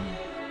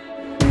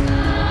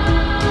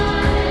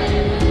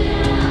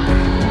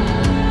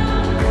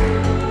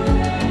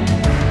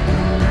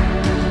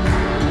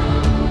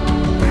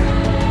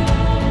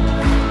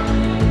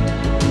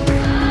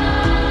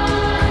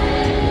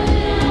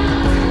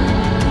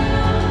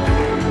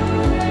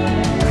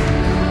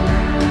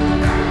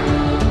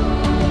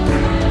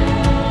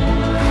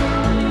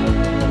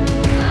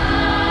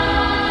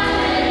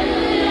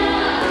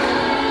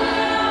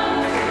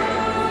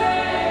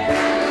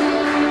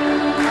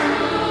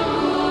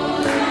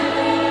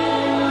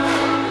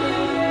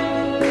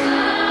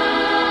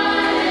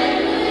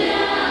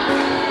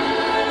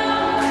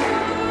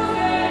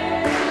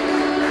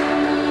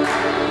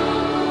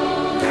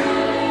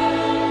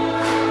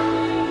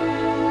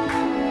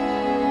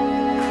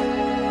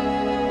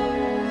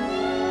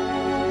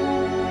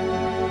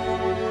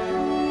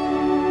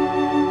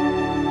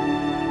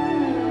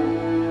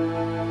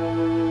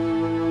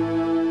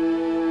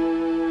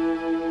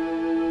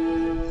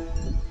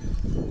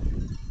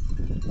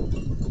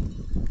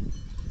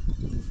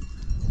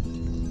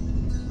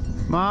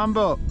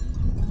 Mambo.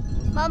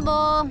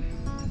 Mambo!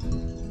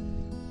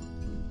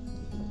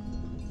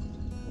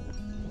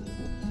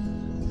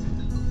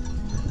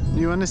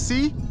 You want to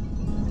see?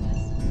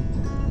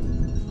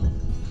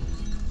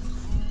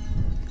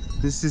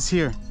 This is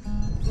here.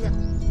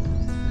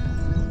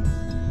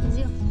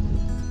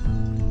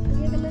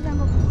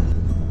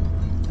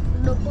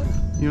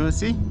 You want to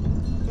see?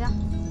 Yeah.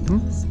 Hmm?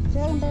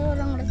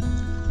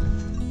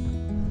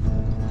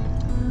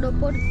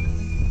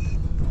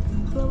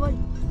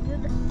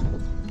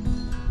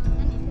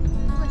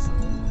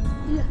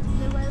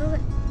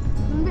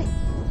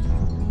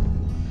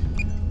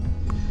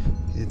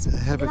 It's a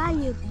habit.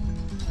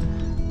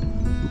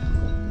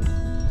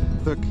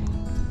 Look.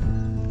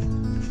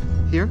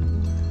 Here.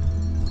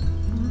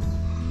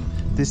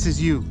 This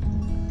is you.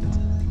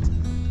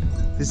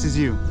 This is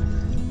you.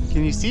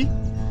 Can you see?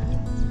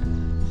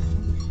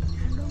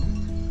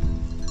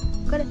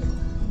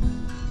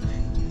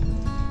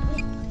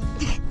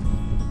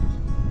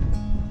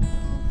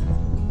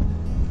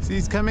 See,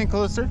 he's coming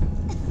closer.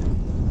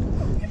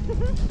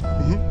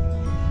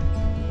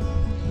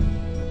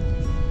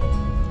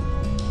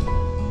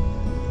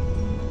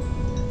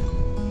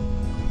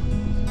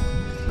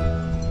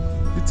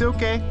 It's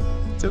okay.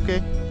 It's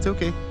okay. It's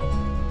okay.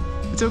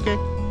 It's okay.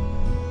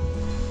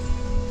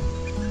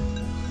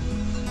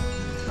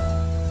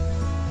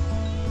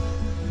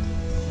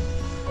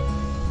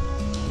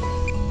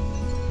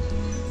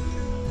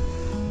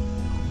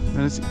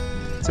 Wanna see?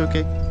 It's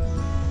okay.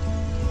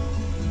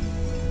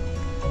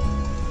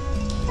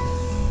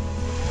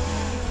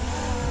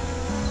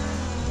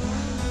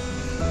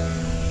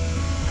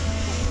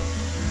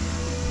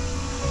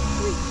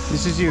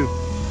 This is you.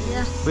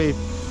 Yeah. Wave.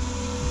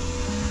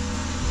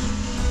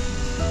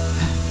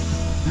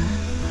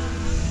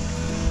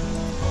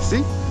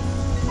 See?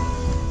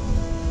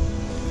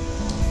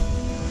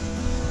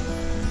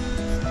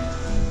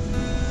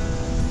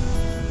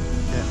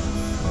 Yeah.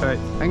 All right,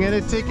 I'm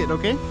gonna take it,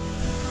 okay?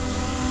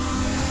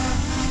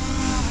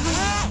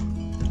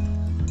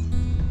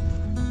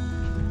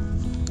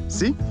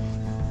 See?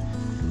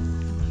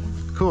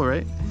 Cool,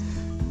 right?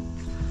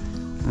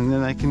 And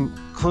then I can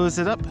close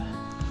it up.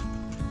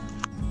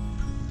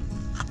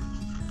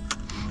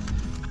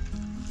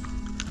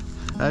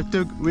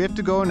 We have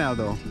to go now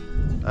though.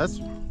 Us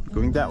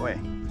going that way.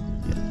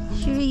 Yeah.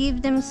 Should we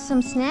give them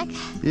some snack?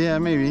 Yeah,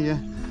 maybe, yeah.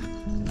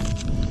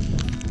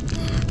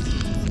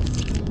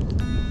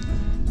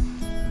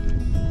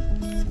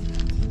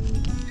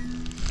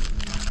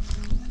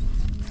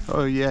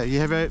 Oh yeah, you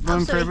have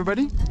one for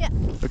everybody? Yeah.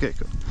 Okay,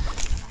 cool.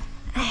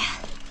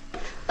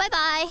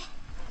 Bye-bye.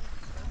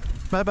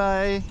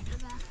 Bye-bye.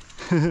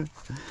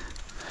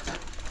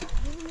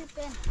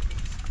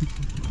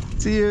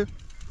 See you.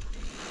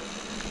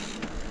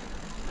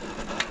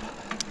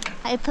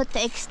 I put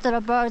the extra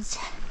bars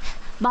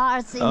in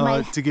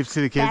my to give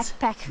to the kids?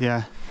 backpack.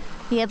 Yeah.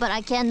 Yeah, but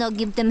I cannot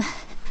give them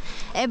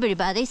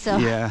everybody, so.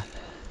 Yeah.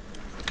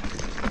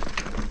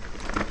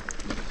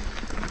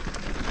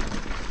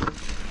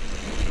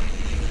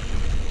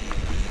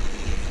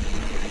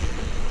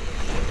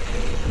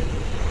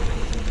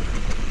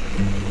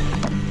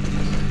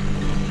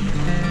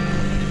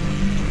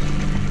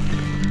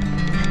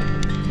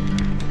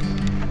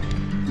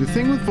 The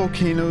thing with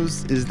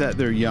volcanoes is that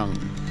they're young.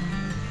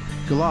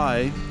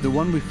 Galai, the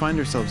one we find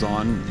ourselves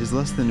on, is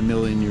less than 1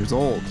 million years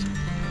old.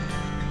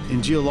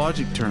 In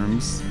geologic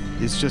terms,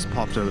 it's just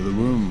popped out of the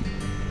womb.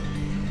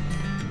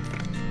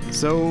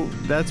 So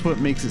that's what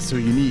makes it so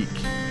unique.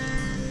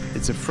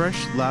 It's a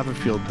fresh lava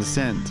field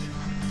descent,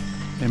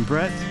 and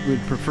Brett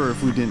would prefer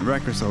if we didn't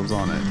wreck ourselves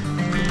on it.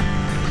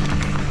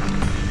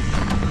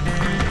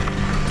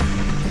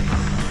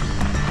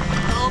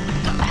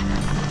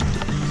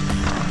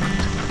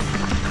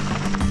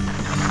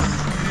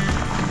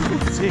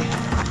 Let's see.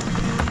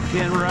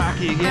 Getting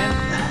rocky again.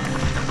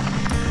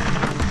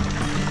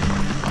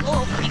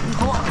 Oh,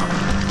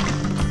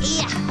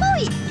 yeah.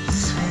 Hoi.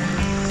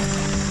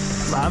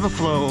 Lava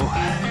flow.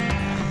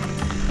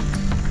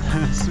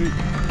 Sweet.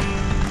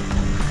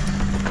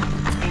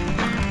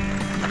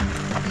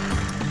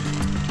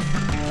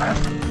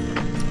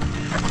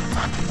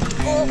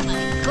 Oh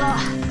my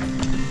god.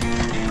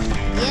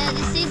 Yeah,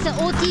 this is the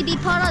OTB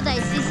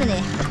paradise, isn't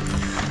it?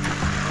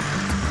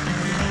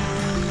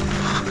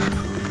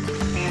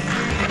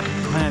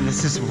 Man,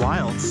 this is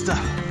wild stuff.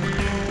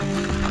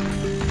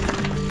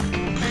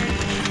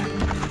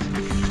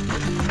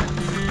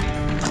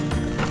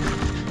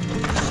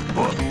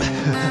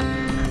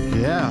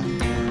 Yeah.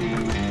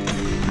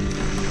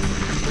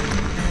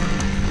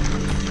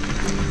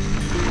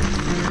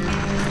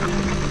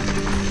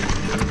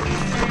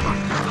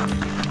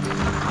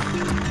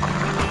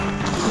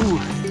 Ooh.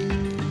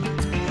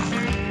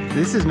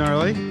 This is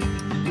gnarly.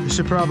 I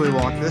should probably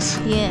walk this.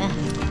 Yeah.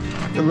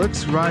 It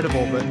looks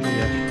rideable, but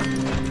yeah.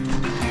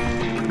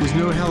 There's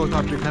no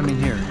helicopter coming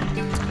here.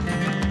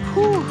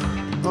 Whew.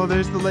 Oh,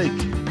 there's the lake.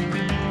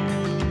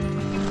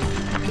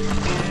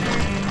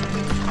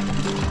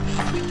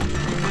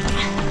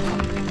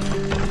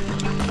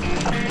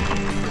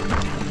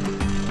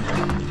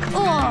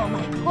 Oh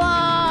my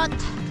god.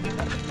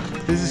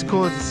 This is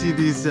cool to see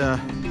these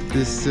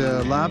this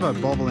lava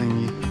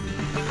bubbling.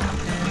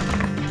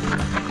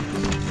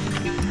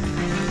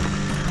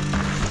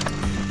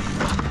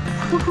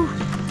 Woohoo.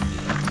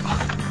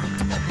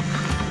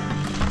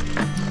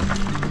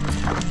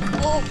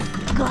 Oh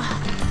god.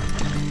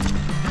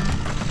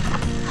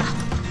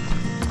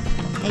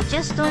 I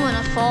just don't want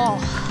to fall.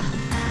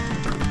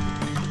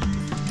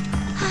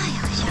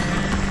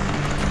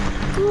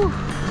 Whew.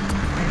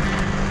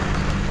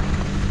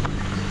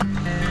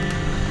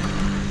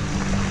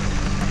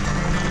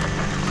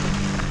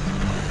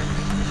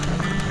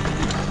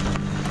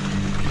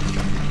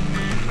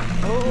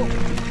 Oh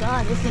my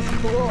god, this is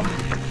cool.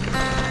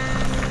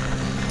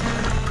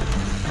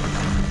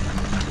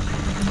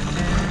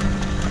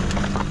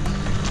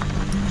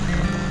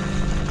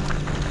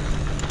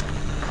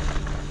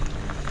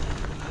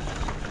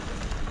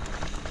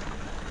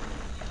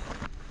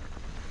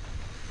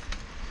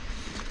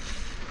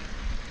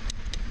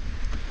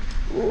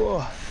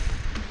 Whoa.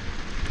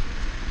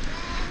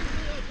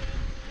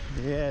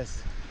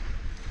 Yes.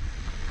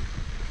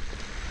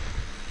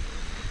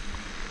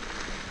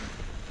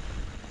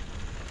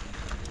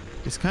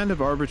 It's kind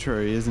of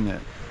arbitrary, isn't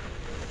it?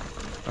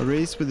 A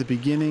race with a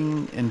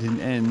beginning and an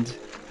end,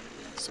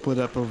 split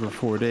up over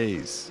 4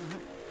 days.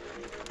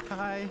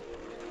 Hi.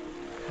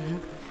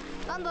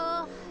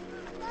 Bumble.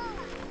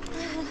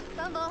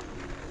 Bumble.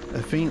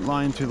 A faint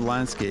line through the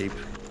landscape,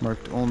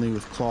 marked only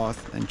with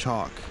cloth and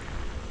chalk.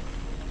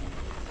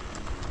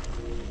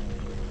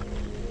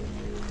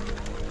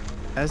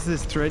 As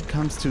this thread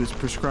comes to its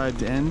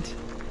prescribed end,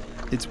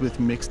 it's with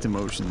mixed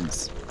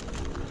emotions.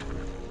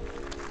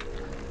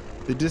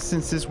 The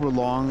distances were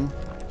long,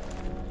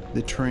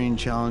 the terrain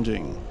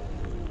challenging.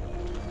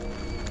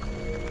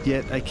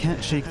 Yet I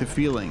can't shake the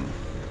feeling.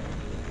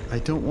 I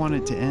don't want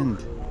it to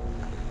end.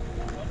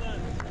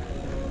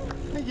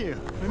 Thank you.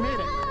 We made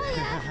it.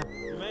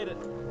 We made it.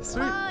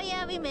 Sweet. Oh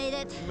yeah, we made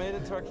it. We made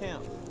it to our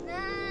camp.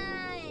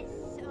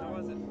 Nice. How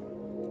was it?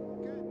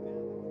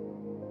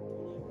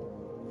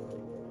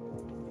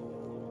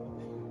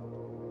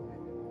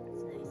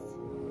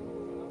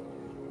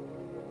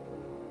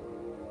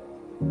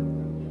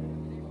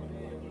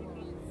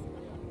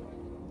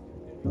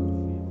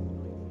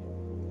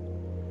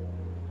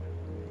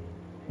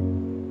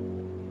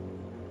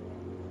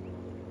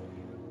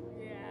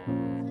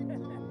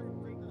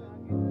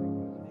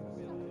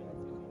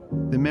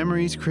 The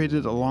memories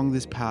created along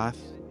this path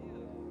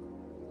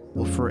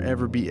will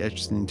forever be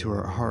etched into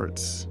our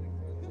hearts.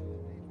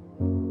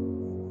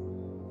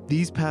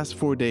 These past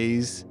 4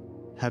 days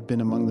have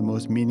been among the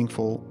most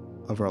meaningful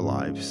of our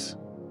lives.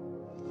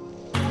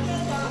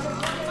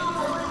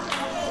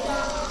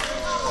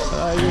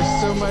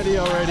 You're so muddy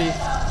already.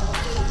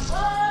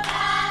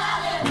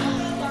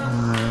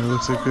 It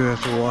looks like we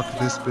have to walk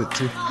this bit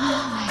too. Oh,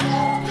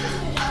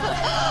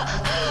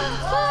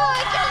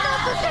 I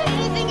cannot say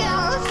anything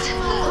else.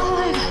 Oh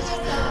my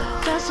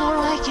god. That's all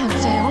I can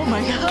say. Oh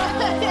my god.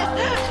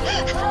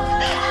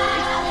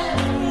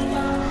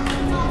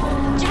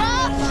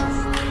 Giraffe!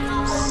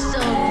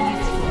 So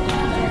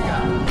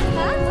beautiful.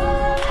 Huh?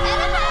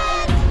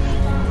 Elephant!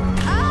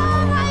 Oh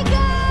my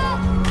god!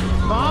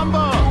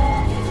 Mambo!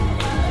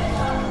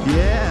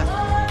 Yeah!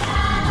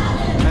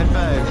 High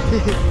five!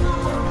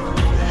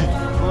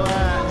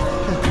 What?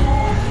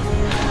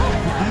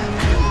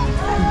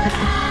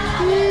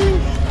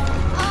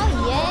 Oh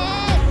yes!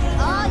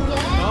 Oh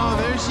yes! Oh,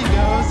 there she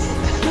goes.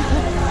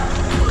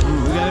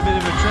 We got a bit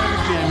of a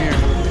traffic jam here.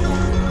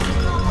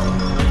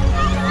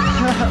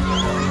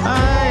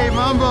 Hi,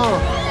 Mambo!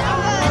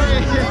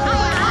 Hey.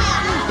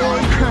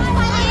 Holy crap.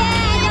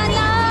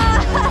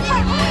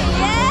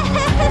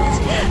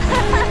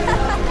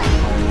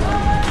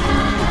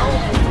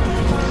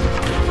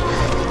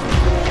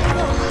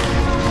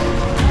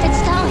 It's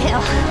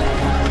downhill.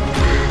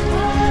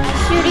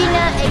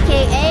 Shirina,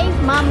 aka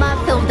Mama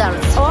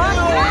Filters.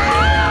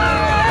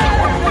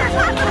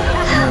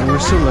 We're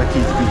so lucky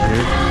to be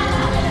here.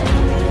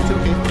 It's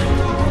okay.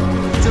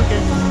 It's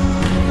okay.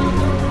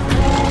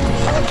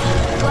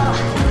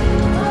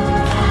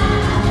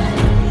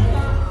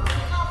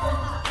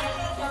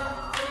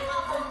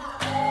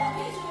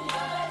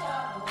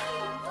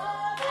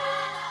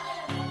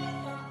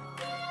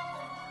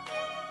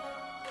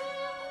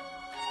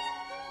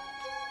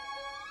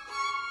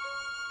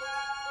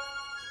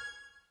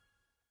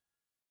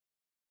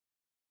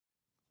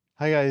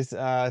 Hi guys,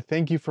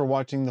 thank you for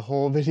watching the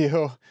whole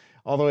video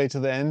all the way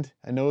to the end.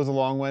 I know it was a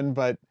long one,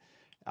 but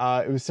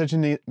it was such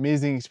an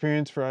amazing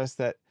experience for us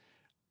that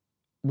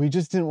we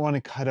just didn't want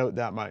to cut out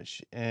that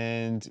much,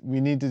 and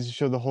we needed to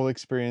show the whole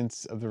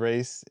experience of the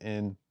race,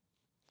 and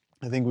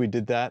I think we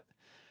did that.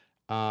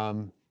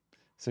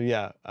 So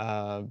yeah,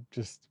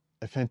 just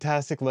a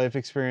fantastic life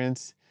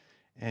experience,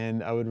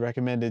 and I would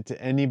recommend it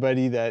to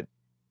anybody that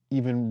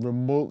even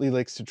remotely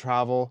likes to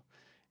travel,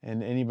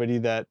 and anybody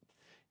that,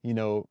 you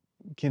know,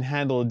 can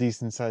handle a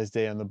decent sized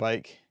day on the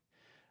bike.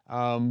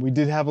 We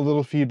did have a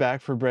little feedback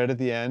for Brett at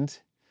the end.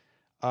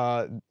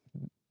 The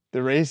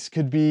race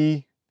could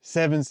be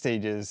 7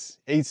 stages,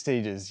 8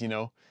 stages, you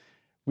know.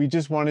 We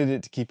just wanted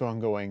it to keep on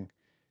going.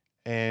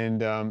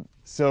 And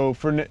so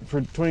for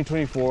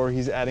 2024,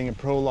 he's adding a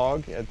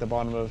prologue at the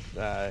bottom of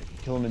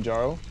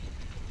Kilimanjaro.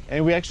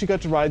 And we actually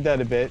got to ride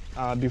that a bit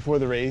before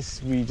the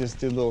race. We just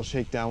did a little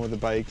shakedown with the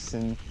bikes,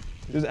 and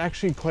there's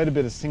actually quite a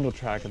bit of single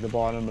track at the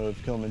bottom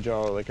of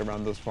Kilimanjaro, like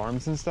around those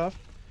farms and stuff.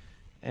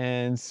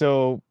 And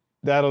so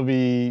that'll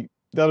be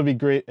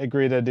great, a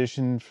great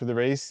addition for the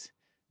race.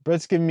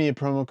 Brett's giving me a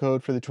promo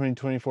code for the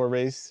 2024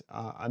 race.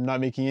 I'm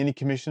not making any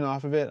commission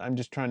off of it. I'm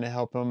just trying to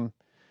help him,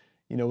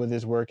 you know, with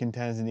his work in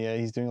Tanzania.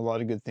 He's doing a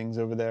lot of good things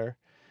over there.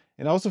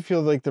 And I also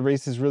feel like the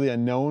race is really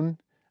unknown.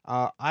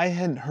 I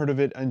hadn't heard of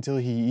it until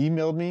he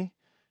emailed me.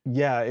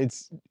 Yeah,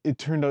 it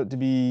turned out to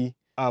be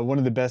one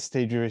of the best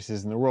stage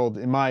races in the world,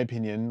 in my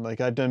opinion.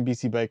 Like, I've done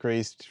BC Bike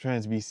Race,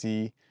 Trans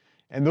BC,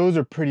 and those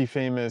are pretty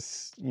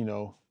famous, you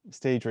know,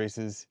 stage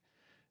races.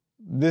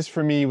 This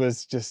for me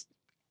was just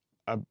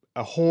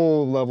a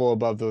whole level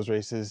above those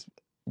races,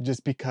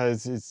 just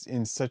because it's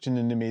in such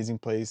an amazing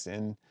place,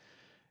 and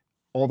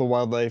all the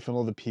wildlife and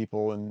all the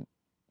people and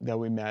that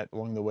we met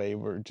along the way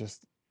were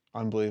just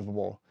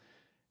unbelievable.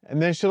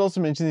 And then I should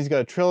also mention he's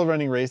got a trail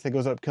running race that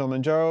goes up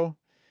Kilimanjaro.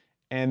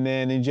 And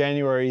then in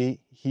January,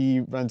 he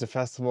runs a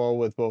festival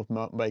with both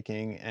mountain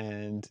biking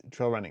and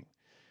trail running.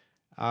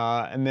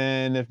 And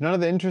then if none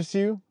of that interests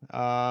you,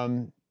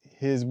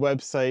 his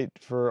website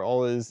for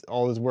all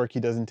his work he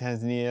does in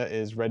Tanzania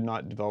is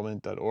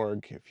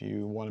redknotdevelopment.org if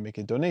you want to make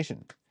a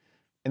donation.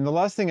 And the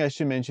last thing I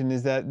should mention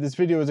is that this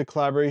video is a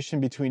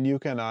collaboration between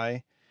Yuka and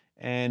I,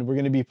 and we're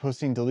going to be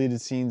posting deleted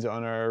scenes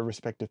on our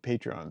respective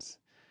Patreons.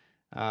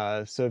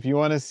 So if you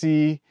want to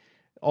see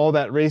all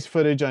that race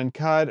footage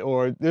uncut,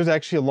 or there's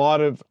actually a lot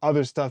of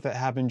other stuff that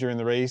happened during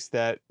the race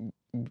that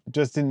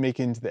just didn't make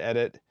it into the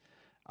edit.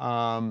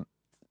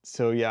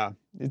 So yeah,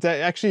 it's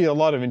actually a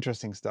lot of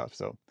interesting stuff.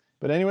 So,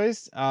 but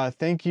anyways,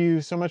 thank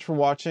you so much for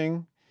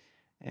watching,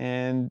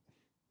 and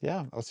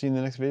yeah, I'll see you in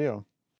the next video.